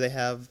pretty sure they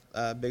have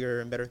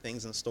bigger and better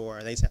things in store,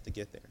 and they just have to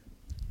get there.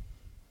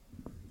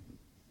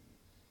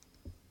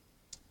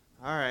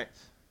 All right.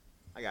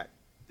 I got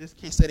this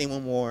case study,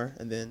 one more,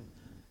 and then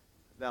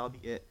that'll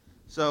be it.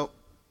 So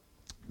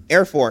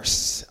Air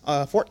Force.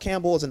 Fort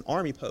Campbell is an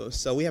Army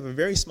post, so we have a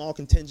very small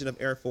contingent of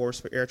Air Force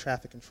for air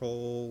traffic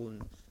control,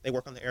 and they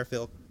work on the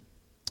airfield.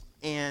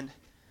 And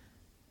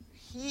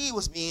he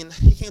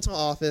came to my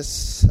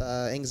office,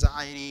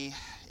 anxiety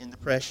and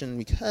depression,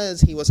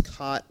 because he was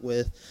caught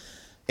with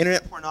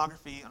internet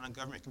pornography on a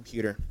government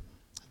computer.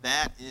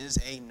 That is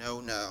a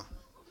no-no.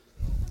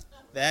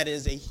 That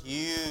is a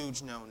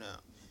huge no-no.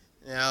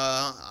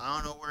 Now, I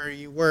don't know where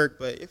you work,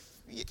 but if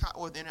you get caught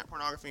with internet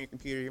pornography on your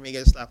computer, you may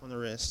get a slap on the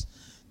wrist.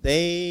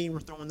 They were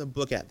throwing the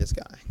book at this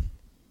guy.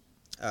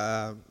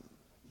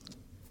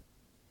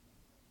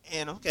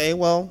 And okay,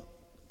 well,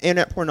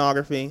 internet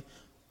pornography,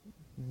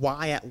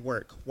 why at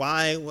work?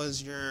 Why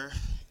was your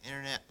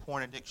internet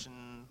porn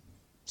addiction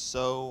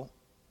so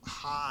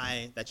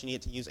high that you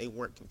needed to use a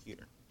work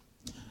computer?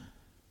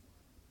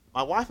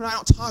 My wife and I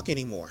don't talk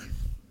anymore.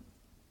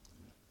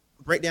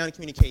 Breakdown in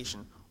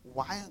communication.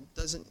 Why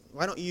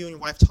don't you and your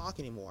wife talk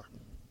anymore?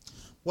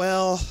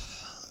 Well,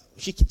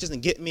 she just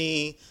doesn't get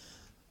me.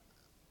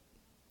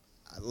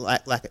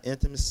 Lack of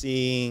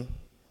intimacy.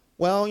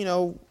 Well,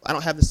 I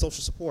don't have the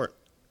social support.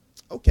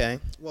 Okay,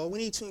 well, we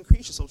need to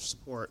increase your social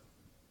support.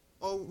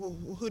 Oh,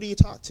 well, who do you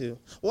talk to?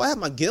 Well, I have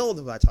my guild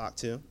that I talk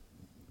to.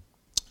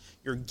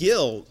 Your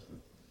guild?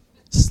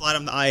 Slide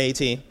them to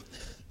IAT.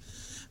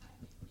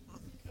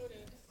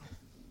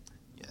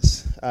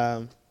 Yes.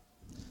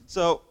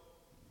 So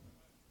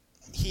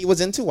he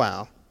was into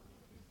WoW,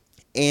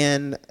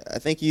 and I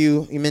think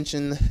you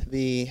mentioned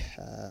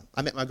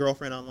I met my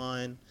girlfriend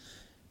online.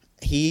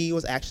 He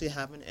was actually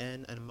having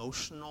an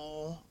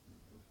emotional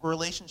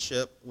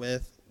relationship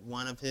with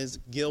one of his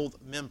guild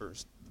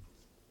members.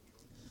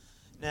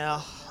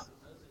 Now,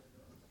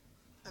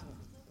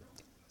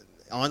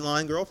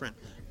 online girlfriend.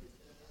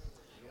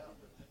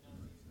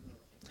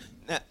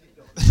 Now,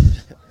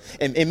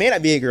 it may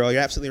not be a girl.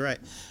 You're absolutely right,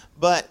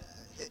 but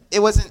it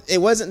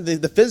wasn't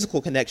the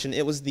physical connection.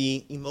 It was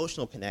the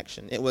emotional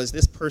connection. It was,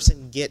 this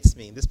person gets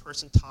me. This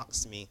person talks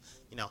to me.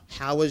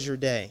 How was your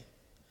day?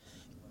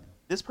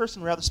 This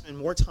person would rather spend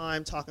more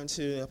time talking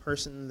to a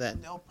person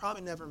that they'll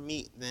probably never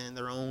meet than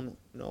their own,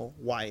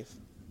 wife.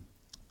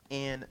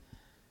 And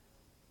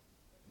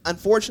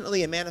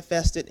unfortunately, it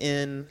manifested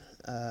in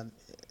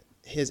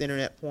his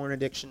internet porn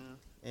addiction,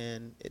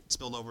 and it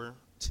spilled over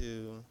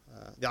to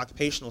the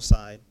occupational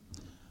side.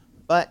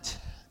 But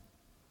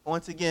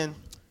once again,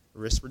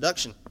 risk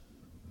reduction.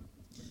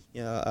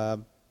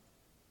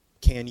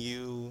 Can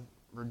you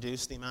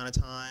reduce the amount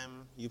of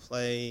time you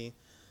play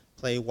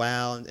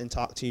WoW and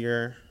talk to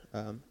your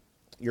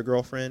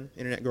girlfriend,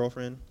 internet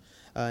girlfriend,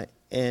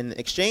 in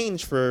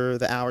exchange for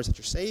the hours that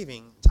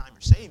time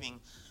you're saving?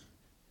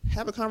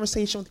 Have a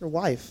conversation with your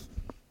wife.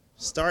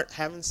 Start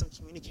having some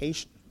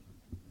communication.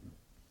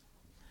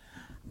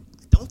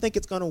 I don't think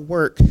it's going to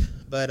work,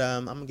 but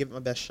I'm going to give it my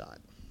best shot.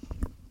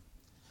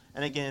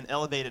 And again,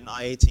 elevated in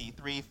IAT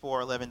 3,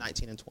 4, 11,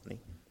 19, and 20.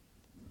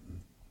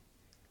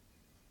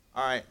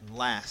 All right, and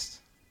last.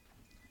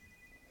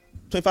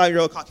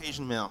 25-year-old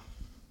Caucasian male.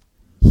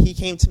 He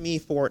came to me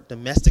for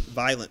domestic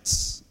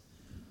violence.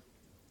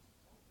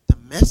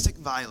 Domestic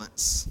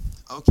violence.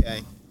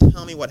 Okay,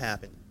 tell me what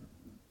happened.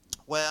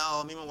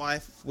 Well, me and my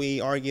wife, we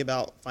argue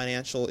about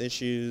financial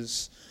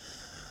issues.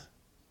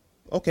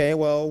 Okay,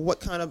 well,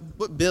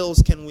 what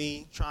bills can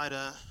we try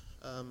to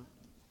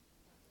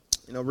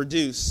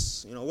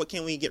reduce? What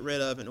can we get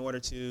rid of in order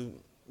to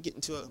get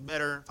into a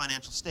better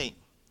financial state?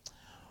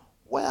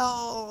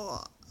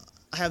 Well,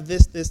 I have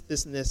this,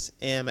 and this,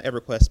 and my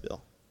EverQuest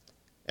bill.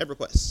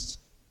 EverQuest.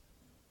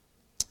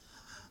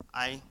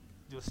 I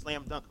do a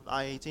slam dunk with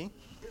IAT.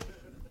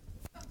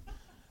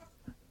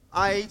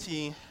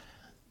 IAT,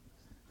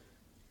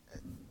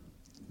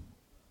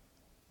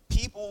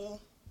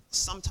 people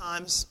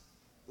sometimes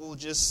will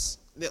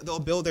they'll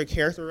build their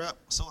character up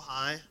so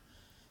high,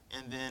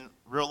 and then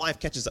real life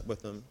catches up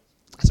with them.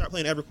 I started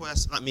playing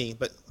EverQuest, not me,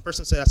 but the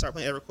person said I started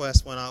playing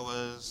EverQuest when I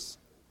was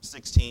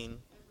 16.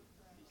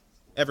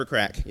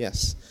 Evercrack,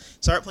 yes.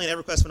 Started playing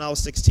EverQuest when I was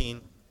 16.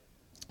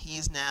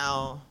 He's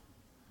now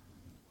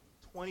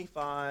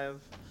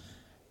 25,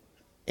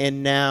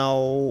 and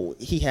now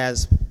he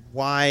has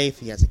wife,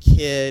 he has a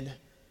kid.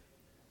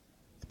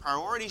 The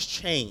priorities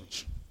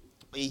change,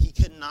 but he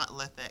could not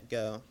let that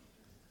go,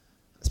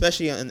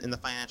 especially in the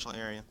financial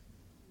area.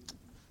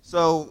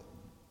 So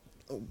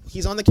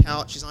he's on the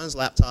couch, he's on his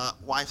laptop,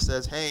 wife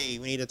says, hey,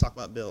 we need to talk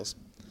about bills.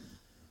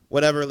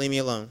 Whatever, leave me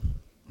alone.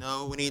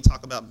 No, we need to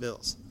talk about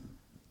bills.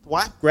 The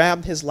wife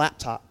grabbed his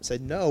laptop and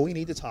said, no, we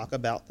need to talk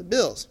about the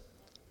bills.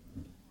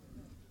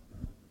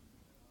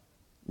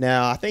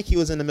 Now, I think he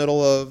was in the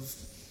middle of,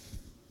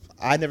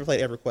 I never played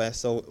EverQuest,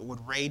 so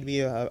would raid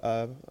be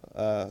a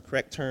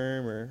correct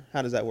term, or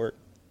how does that work?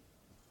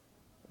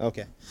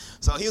 Okay.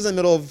 So he was in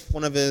the middle of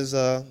one of his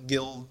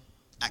guild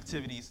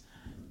activities.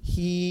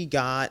 He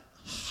got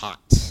hot.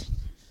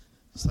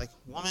 It's like,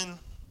 woman,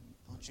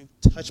 don't you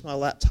touch my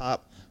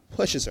laptop,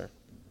 pushes her.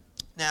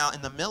 Now,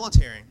 in the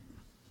military,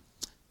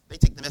 they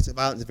take domestic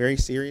violence very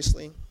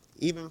seriously.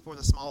 Even for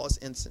the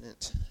smallest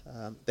incident,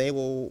 they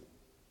will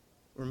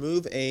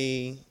remove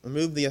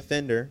the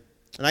offender,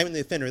 and not even the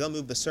offender, they'll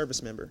move the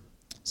service member.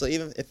 So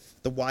even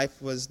if the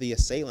wife was the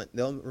assailant,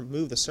 they'll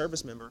remove the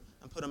service member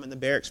and put them in the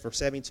barracks for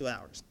 72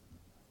 hours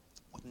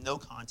with no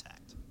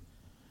contact.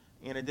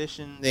 In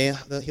addition,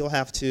 he'll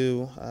have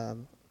to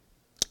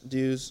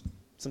do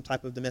some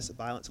type of domestic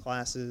violence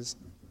classes.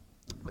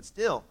 But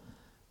still,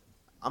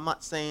 I'm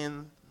not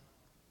saying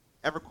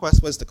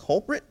EverQuest was the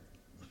culprit.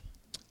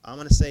 I'm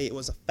going to say it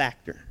was a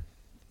factor.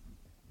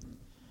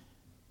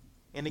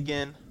 And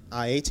again,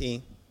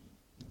 IAT,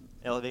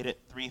 elevated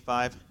 3,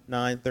 5,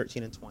 9,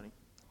 13, and 20.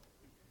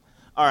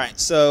 All right,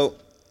 so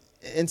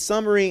in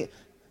summary,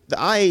 the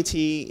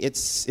IAT,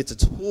 it's a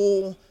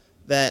tool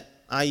that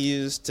I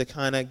use to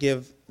kind of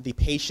give the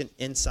patient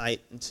insight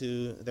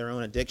into their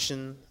own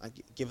addiction. I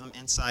give them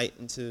insight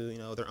into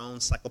their own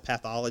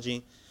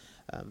psychopathology.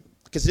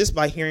 Because just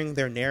by hearing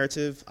their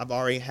narrative, I've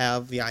already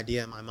have the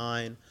idea in my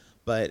mind.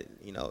 But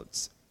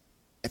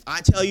if I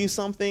tell you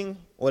something,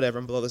 whatever,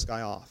 I'm blow this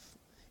guy off.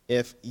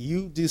 If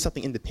you do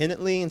something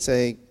independently and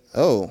say,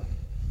 oh,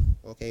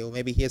 okay, well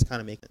maybe he is kind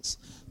of making sense,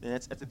 then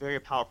that's a very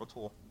powerful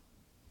tool.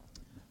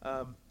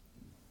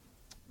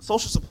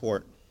 Social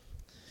support.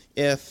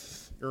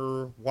 If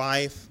your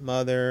wife,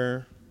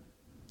 mother,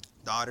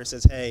 daughter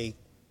says, hey,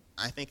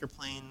 I think you're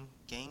playing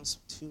games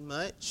too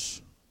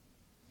much.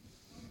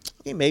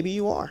 Okay, maybe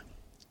you are.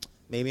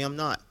 Maybe I'm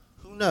not.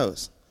 Who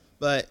knows?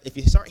 But if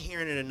you start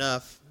hearing it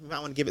enough, you might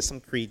want to give it some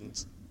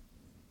credence.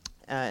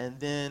 And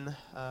then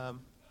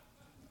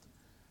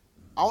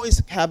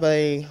always have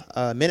a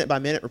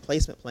minute-by-minute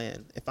replacement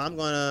plan. If I'm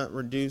going to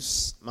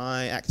reduce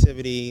my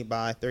activity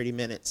by 30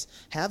 minutes,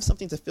 have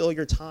something to fill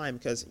your time,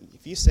 because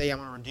if you say I'm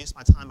going to reduce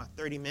my time by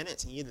 30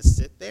 minutes and you just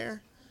sit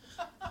there,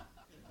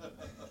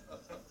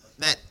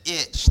 that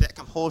itch, that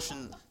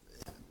compulsion,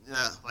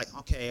 like,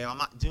 okay, I'm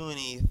not doing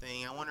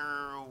anything. I wonder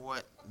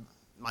what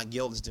my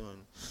guild is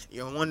doing.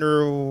 I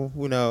wonder,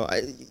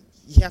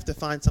 you have to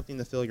find something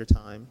to fill your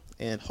time,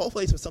 and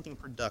hopefully it's with something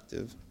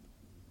productive.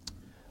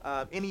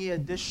 Any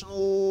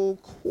additional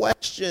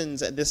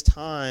questions at this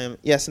time?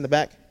 Yes, in the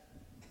back. So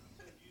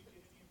do you get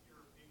any of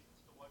your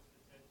patients to watch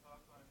the TED Talk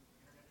on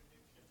internet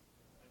addiction?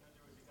 I know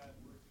there was a guy at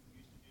work who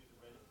used to do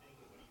the Reddit thing,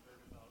 and what he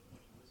heard about when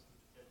he listened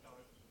to the TED Talk,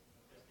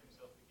 test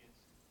himself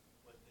against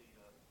what the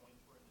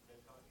points were in the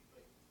TED Talk. He's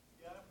like,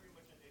 yeah, I'm pretty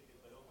much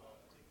addicted, but oh well.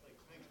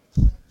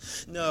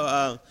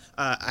 No,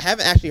 I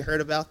haven't actually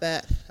heard about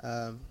that.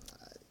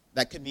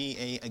 That could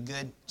be a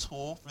good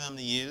tool for them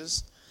to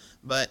use,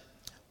 but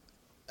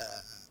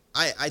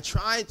I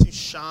try to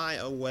shy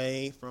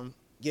away from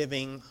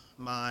giving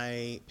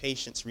my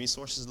patients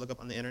resources to look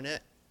up on the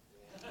internet.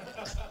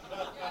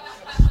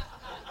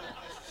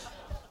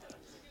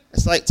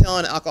 It's like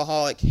telling an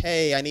alcoholic,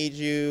 hey, I need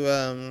you,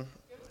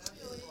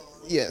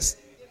 yes,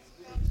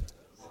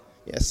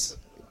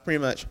 pretty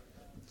much.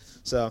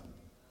 So,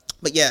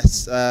 but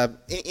yes,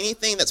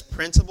 anything that's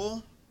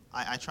printable,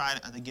 I try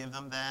to give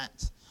them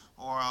that,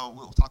 or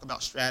we'll talk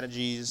about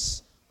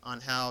strategies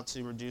on how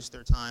to reduce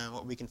their time,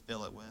 what we can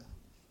fill it with.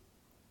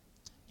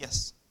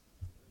 Yes?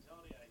 The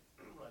mentality I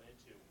run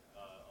into a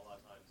lot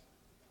of times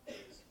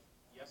is,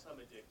 yes, I'm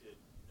addicted,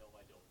 no,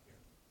 I don't care.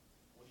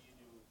 What do you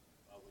do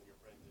when your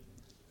friend is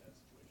in that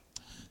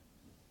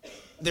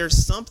situation? There's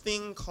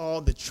something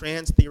called the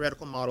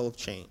trans-theoretical model of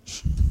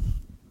change.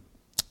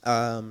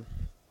 And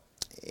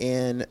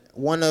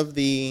one of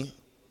the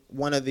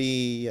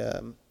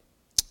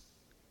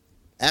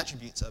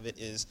attributes of it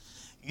is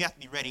you have to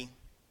be ready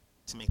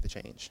to make the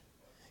change.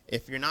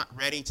 If you're not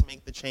ready to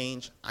make the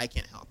change, I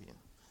can't help you.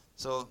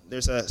 So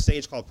there's a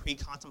stage called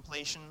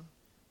pre-contemplation,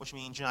 which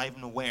means you're not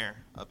even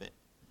aware of it.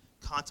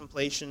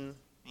 Contemplation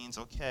means,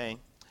 okay,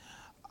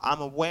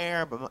 I'm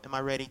aware, but am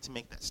I ready to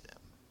make that step?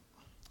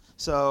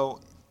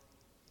 So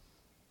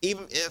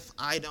even if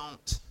I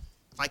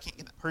can't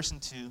get that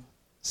person to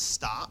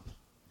stop,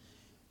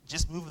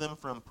 just move them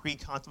from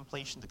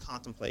pre-contemplation to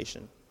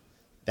contemplation.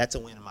 That's a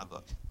win in my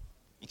book,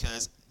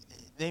 because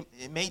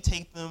it may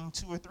take them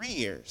 2 or 3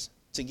 years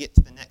to get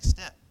to the next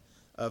step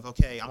of,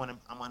 okay, I want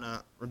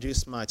to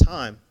reduce my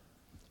time,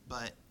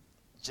 but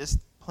just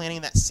planting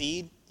that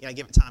seed, you gotta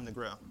give it time to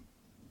grow.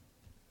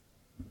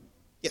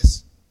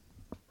 Yes.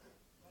 My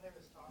name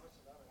is Thomas,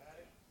 and I'm an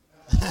addict.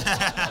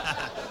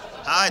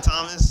 Hi,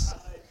 Thomas. So,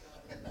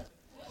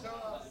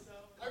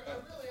 I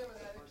really am an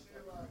addict to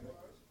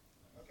clothes.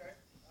 Okay.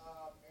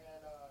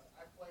 And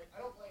I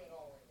don't play at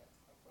all right now.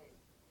 I'm clean.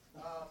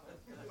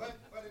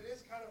 But it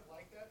is kind of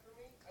like that for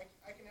me.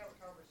 I can have a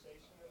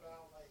conversation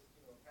about, like,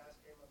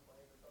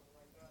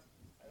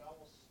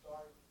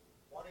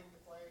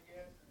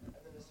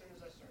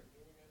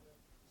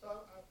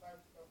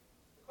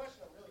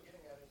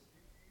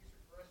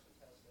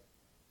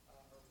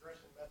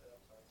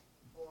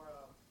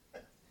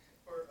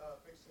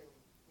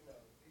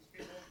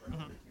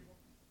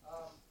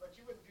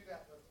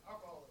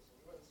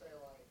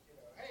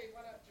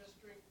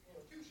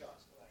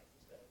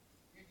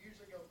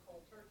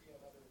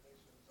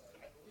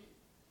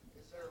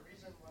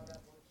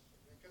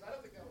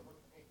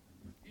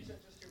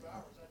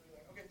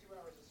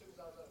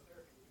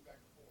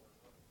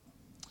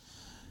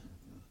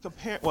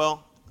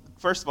 Well,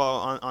 first of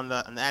all, on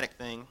the addict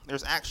thing,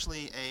 there's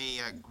actually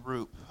a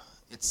group.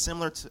 It's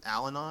similar to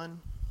Al-Anon.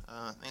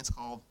 I think it's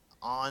called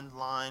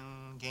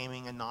Online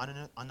Gaming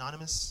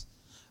Anonymous.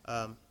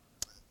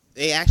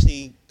 They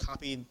actually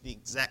copied the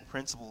exact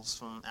principles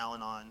from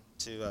Al-Anon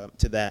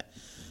to that.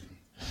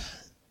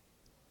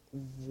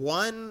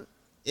 One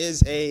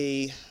is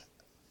a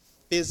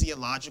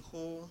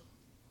physiological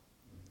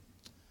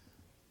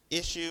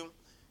issue.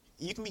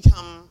 You can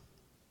become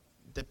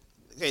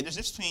there's a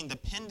difference between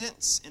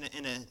dependence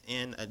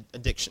and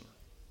addiction.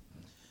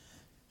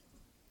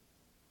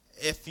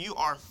 If you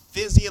are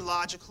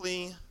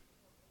physiologically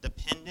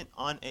dependent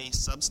on a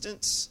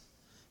substance,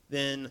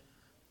 then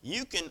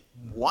you can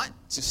want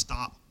to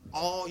stop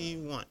all you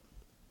want.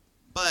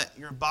 But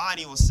your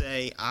body will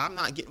say, I'm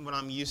not getting what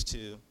I'm used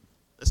to.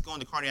 Let's go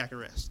into cardiac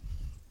arrest.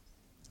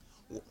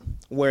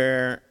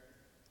 Where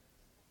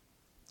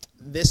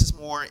this is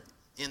more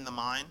in the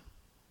mind.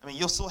 I mean,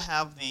 you'll still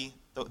have the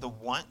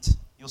want.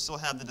 You'll still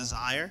have the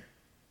desire.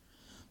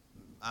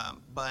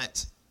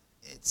 But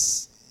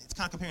it's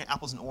kind of comparing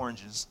apples and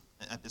oranges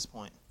at this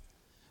point.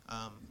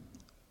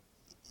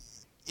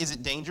 Is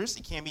it dangerous?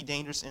 It can be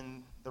dangerous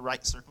in the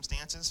right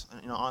circumstances,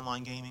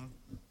 online gaming,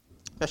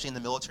 especially in the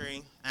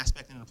military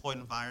aspect in an deployed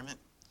environment.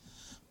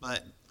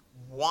 But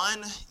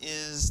one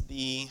is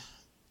the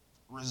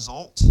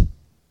result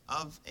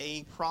of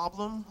a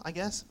problem, I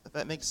guess, if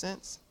that makes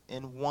sense,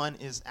 and one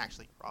is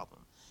actually a problem.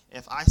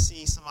 If I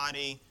see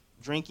somebody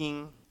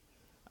drinking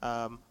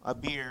a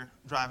beer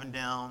driving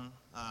down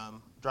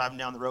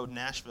the road in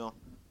Nashville,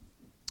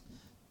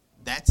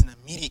 that's an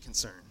immediate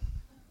concern.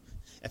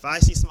 If I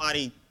see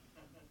somebody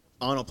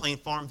playing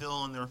Farmville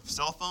on their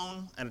cell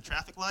phone at a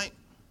traffic light,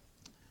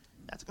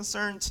 that's a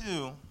concern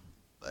too.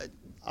 But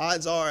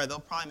odds are they'll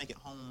probably make it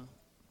home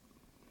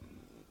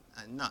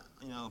and not,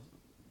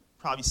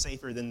 probably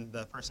safer than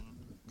the person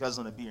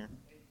guzzling a beer.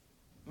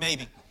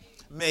 Maybe.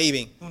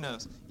 Who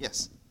knows?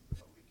 Yes. We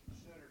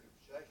considered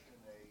obsession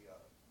a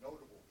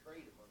notable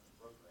trait among the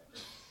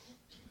programmers,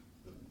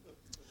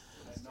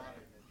 and not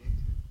an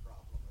addiction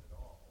problem at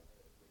all.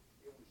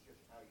 It was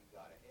just how you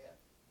got ahead.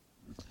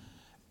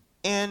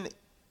 And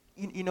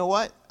you know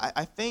what?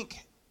 I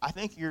think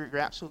you're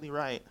absolutely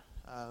right.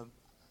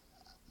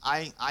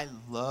 I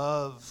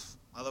love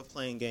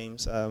playing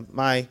games.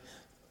 My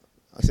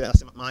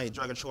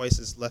drug of choice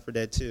is Left 4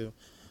 Dead 2,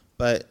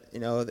 but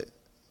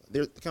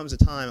there comes a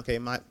time. Okay,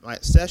 my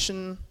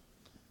obsession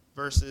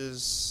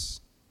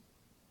versus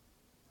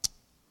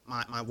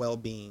my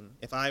well-being.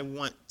 If I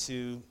want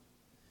to,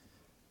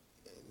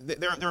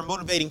 there are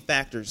motivating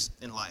factors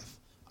in life.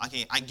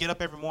 Okay, I get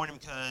up every morning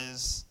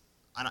because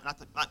not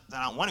that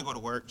I don't want to go to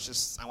work. It's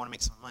just I want to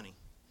make some money.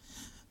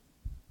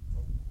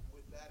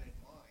 With that in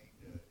mind,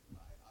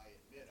 I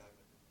admit I'm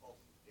a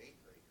compulsive day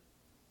trader,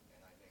 and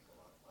I make a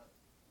lot of money.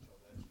 So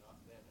that's not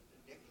then an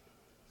addiction.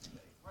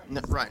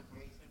 No, right.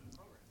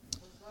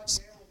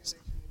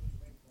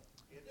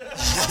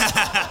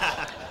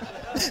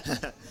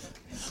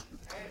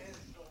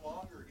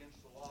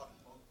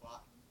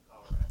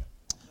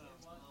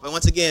 But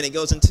once again, it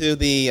goes into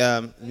the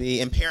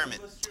impairment.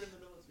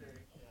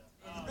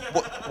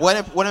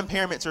 What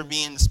impairments are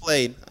being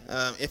displayed?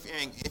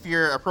 If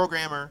you're a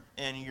programmer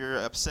and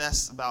you're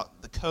obsessed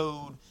about the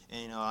code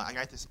and I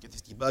got to get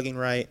this debugging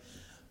right,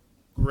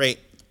 great.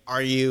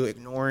 Are you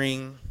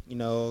ignoring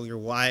your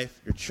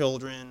wife, your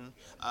children?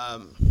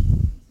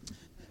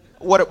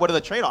 What are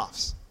the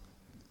trade-offs?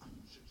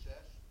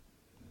 Success.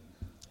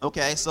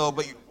 Okay, so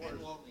but you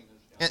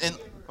and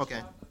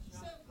okay.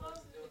 So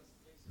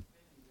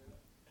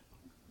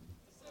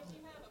if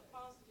you have a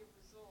positive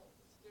result,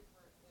 it's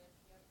different than if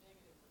you have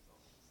negative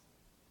results.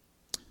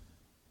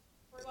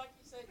 For like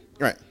you said,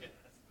 you're Right.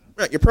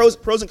 Right. Your pros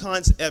and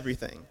cons,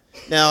 everything.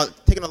 Now,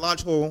 taking a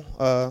logical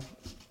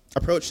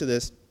approach to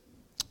this,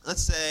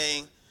 let's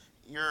say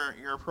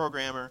you're a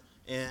programmer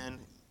and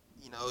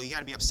you got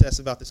to be obsessed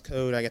about this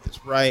code. I got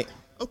this right.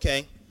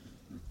 Okay.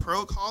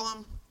 Pro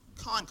column,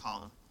 con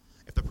column.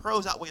 If the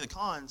pros outweigh the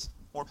cons,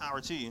 more power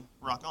to you.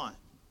 Rock on.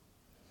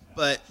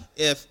 But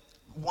if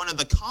one of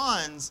the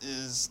cons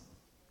is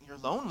you're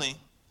lonely,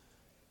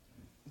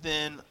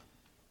 then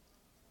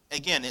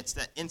again, it's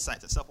that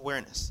insight, that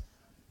self-awareness.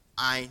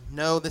 I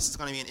know this is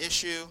going to be an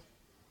issue.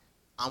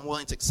 I'm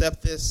willing to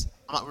accept this.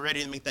 I'm not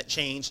ready to make that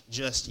change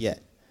just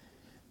yet.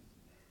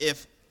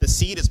 If the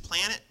seed is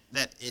planted,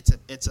 that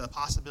it's a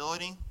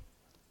possibility,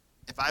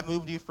 if I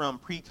moved you from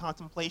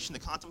pre-contemplation to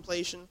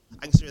contemplation,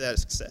 I consider that a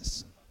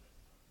success.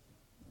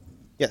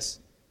 Yes?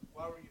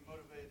 Why were you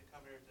motivated to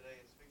come here today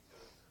and speak to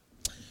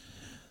us?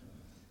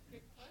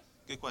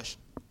 Good question.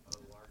 A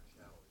large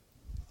salary.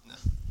 No.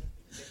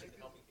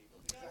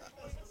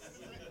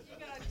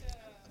 You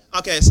got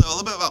Okay, so a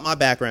little bit about my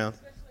background.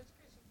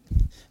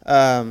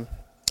 special education.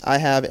 I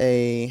have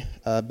a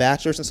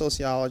bachelor's in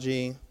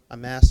sociology, a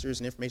master's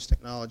in information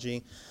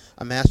technology,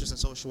 a master's in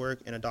social work,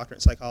 and a doctorate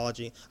in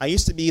psychology. I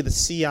used to be the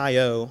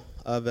CIO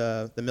of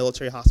the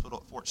military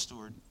hospital at Fort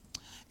Stewart,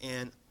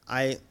 and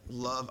I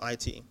love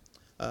IT.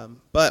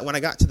 But when I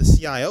got to the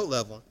CIO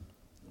level,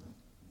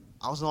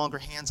 I was no longer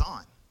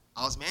hands-on.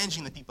 I was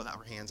managing the people that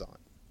were hands-on.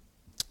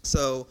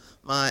 So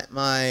my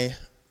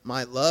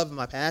love and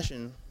my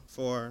passion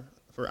for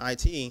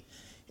IT,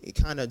 it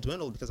kind of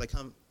dwindled because I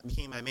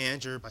became my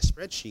manager by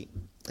spreadsheet,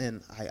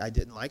 and I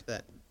didn't like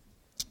that.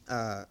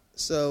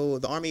 So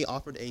the Army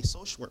offered a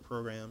social work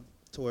program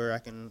to where I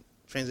can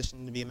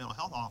transition to be a mental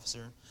health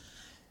officer,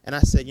 and I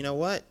said, you know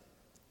what?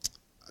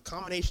 A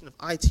combination of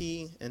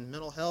IT and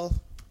mental health,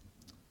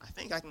 I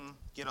think I can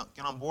get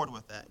on board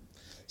with that.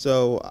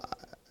 So,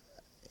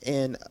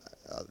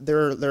 there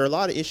are a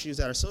lot of issues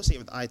that are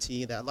associated with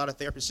IT that a lot of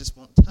therapists just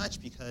won't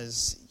touch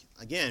because,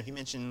 again, if you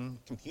mention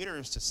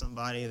computers to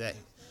somebody that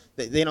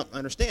they don't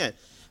understand,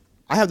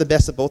 I have the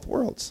best of both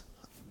worlds.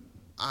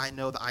 I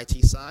know the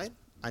IT side.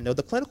 I know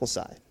the clinical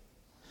side.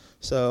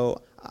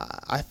 So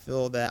I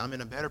feel that I'm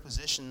in a better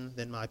position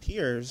than my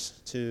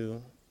peers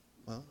to,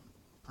 well,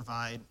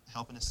 provide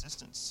help and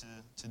assistance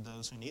to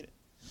those who need it.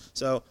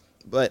 So,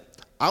 but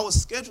I was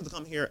scheduled to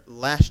come here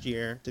last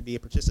year to be a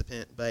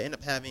participant, but I ended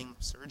up having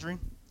surgery,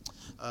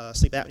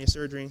 sleep apnea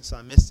surgery, so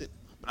I missed it.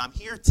 But I'm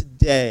here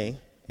today,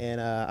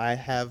 and I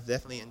have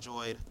definitely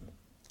enjoyed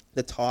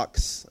the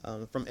talks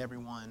from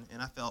everyone,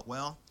 and I felt,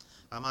 well,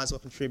 I might as well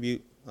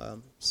contribute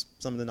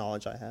some of the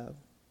knowledge I have.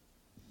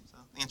 So,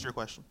 answer your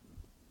question.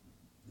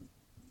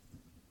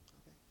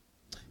 Okay.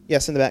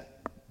 Yes, in the back.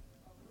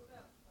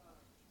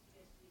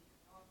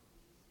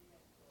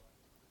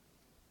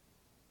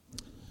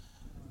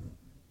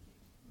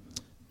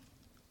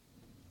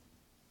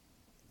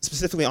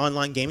 Specifically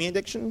online gaming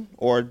addiction,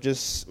 or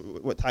just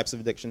what types of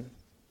addiction?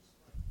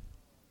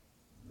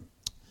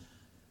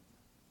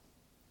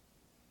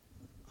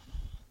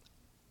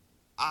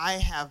 I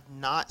have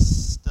not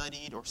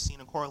studied or seen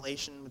a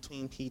correlation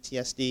between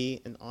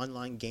PTSD and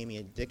online gaming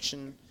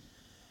addiction.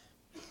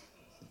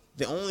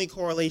 The only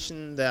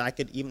correlation that I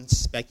could even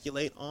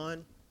speculate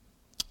on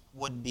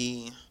would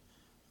be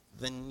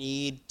the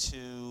need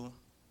to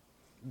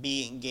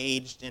be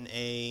engaged in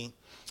a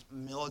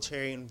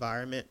military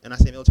environment. And I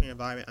say military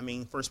environment, I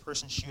mean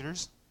first-person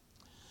shooters.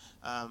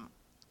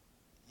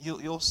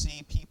 You'll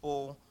see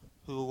people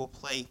who will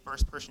play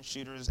first-person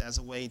shooters as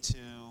a way to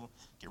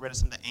get rid of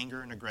some of the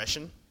anger and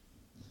aggression.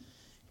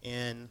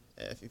 And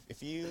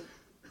if you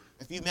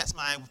met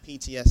somebody with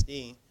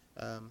PTSD,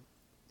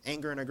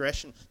 anger and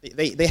aggression,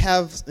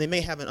 they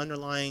may have an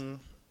underlying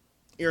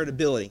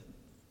irritability,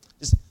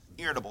 just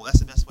irritable. That's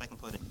the best way I can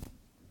put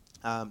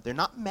it. They're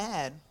not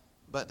mad,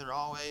 but they're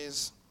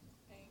always.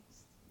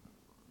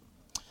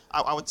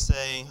 I would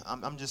say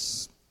I'm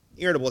just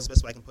irritable is the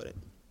best way I can put it.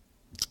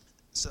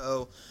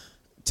 So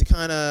to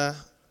kind of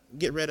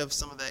get rid of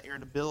some of that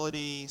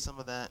irritability, some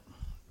of that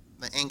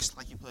the angst,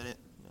 like you put it,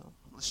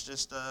 let's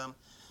just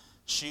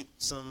shoot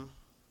some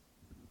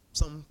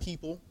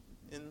people,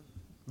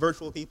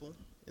 virtual people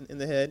in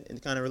the head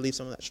and kind of relieve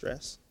some of that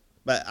stress.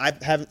 But I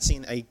haven't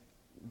seen a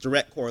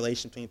direct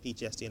correlation between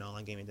PTSD and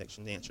online gaming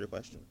addiction, to answer your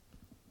question.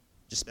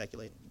 Just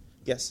speculating.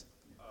 Yes?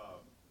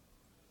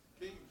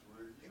 Games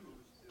were used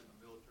in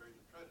the military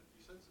to try to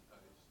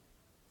desensitize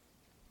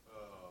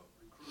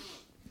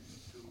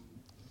recruits to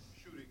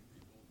shooting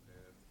people.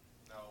 And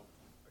now,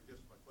 I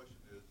guess my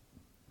question is,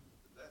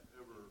 did that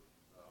ever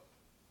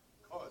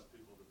cause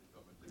people to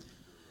become addicted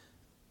to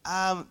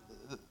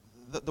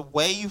it? The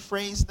way you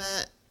phrase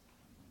that,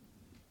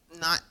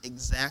 not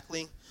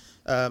exactly.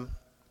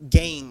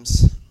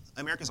 Games,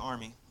 America's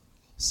Army.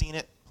 Seen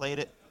it? Played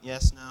it?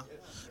 Yes, no?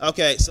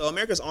 Okay, so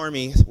America's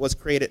Army was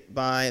created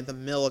by the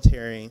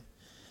military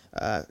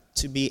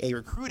to be a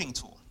recruiting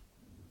tool,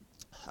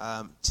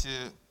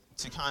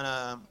 to kind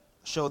of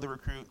show the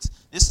recruits,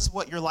 this is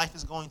what your life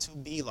is going to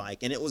be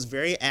like. And it was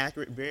very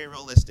accurate, very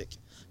realistic.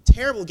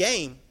 Terrible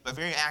game, but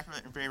very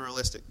accurate and very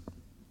realistic.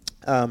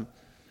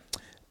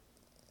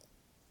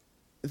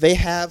 They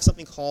have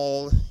something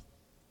called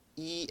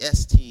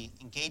EST,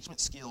 Engagement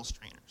Skills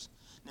Trainers.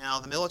 Now,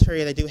 the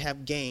military, they do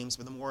have games,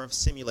 but they're more of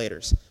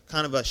simulators,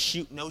 kind of a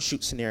shoot, no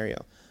shoot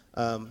scenario.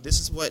 This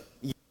is what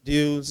you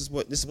do, this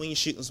is when you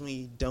shoot, this is when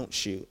you don't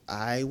shoot.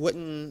 I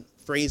wouldn't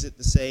phrase it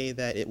to say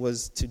that it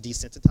was to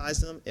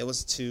desensitize them, it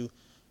was to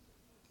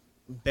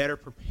better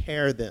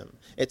prepare them.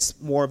 It's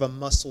more of a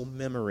muscle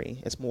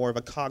memory, it's more of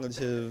a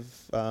cognitive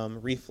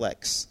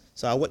reflex.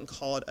 So I wouldn't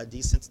call it a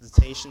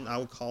desensitization, I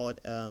would call it,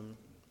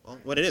 well,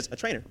 what it is, a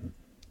trainer.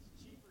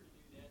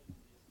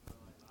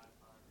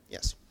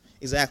 Yes,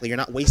 exactly. You're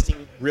not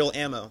wasting real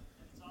ammo.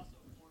 It's also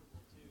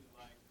portable too.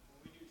 Like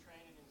when we do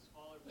training in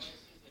smaller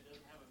places that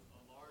doesn't have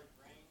a large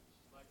range,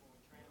 like when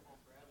we train them on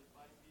Bradley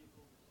fighting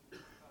vehicles,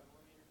 55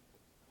 millimeter,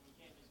 and we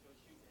can't just go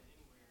shoot that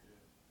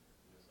anywhere.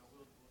 So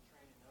we'll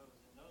train in those,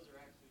 and those are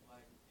actually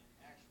like an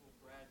actual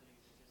Bradley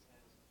that just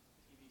has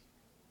TV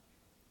screen.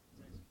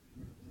 It's actually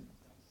pretty good.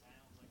 It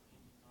sounds like the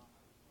engine's on.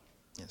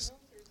 Yes.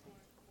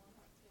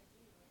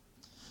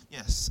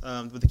 Yes.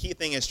 But the key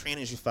thing is train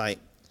as you fight.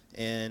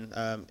 And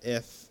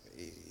if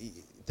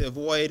to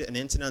avoid an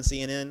incident on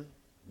CNN,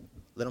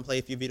 let them play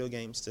a few video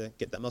games to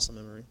get that muscle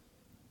memory.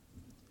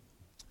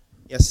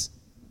 Yes?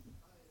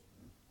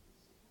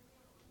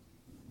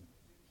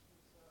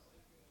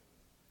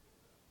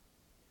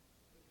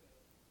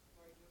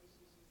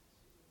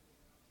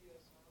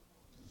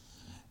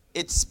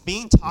 It's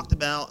being talked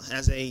about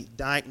as a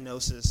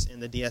diagnosis in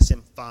the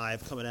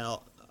DSM-5 coming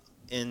out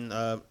in,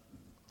 I'd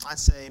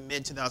say,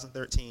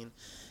 mid-2013.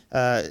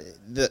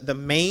 The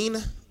main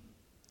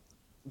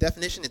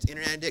definition is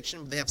internet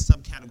addiction, but they have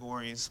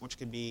subcategories, which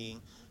could be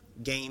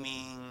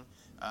gaming,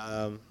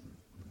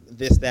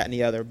 this, that, and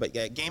the other. But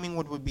yeah, gaming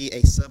would be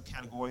a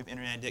subcategory of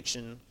internet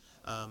addiction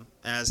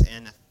as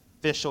an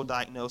official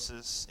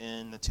diagnosis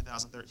in the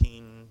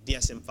 2013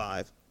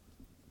 DSM-5.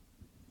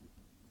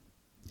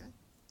 Okay.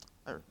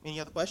 Any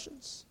other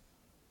questions?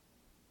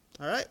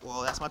 All right.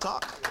 Well, that's my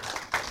talk.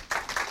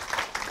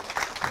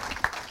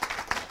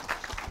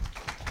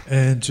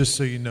 And just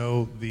so you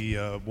know,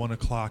 the 1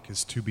 o'clock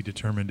is to be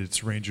determined.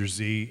 It's Ranger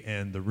Z,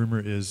 and the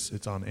rumor is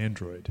it's on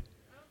Android.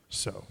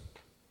 So.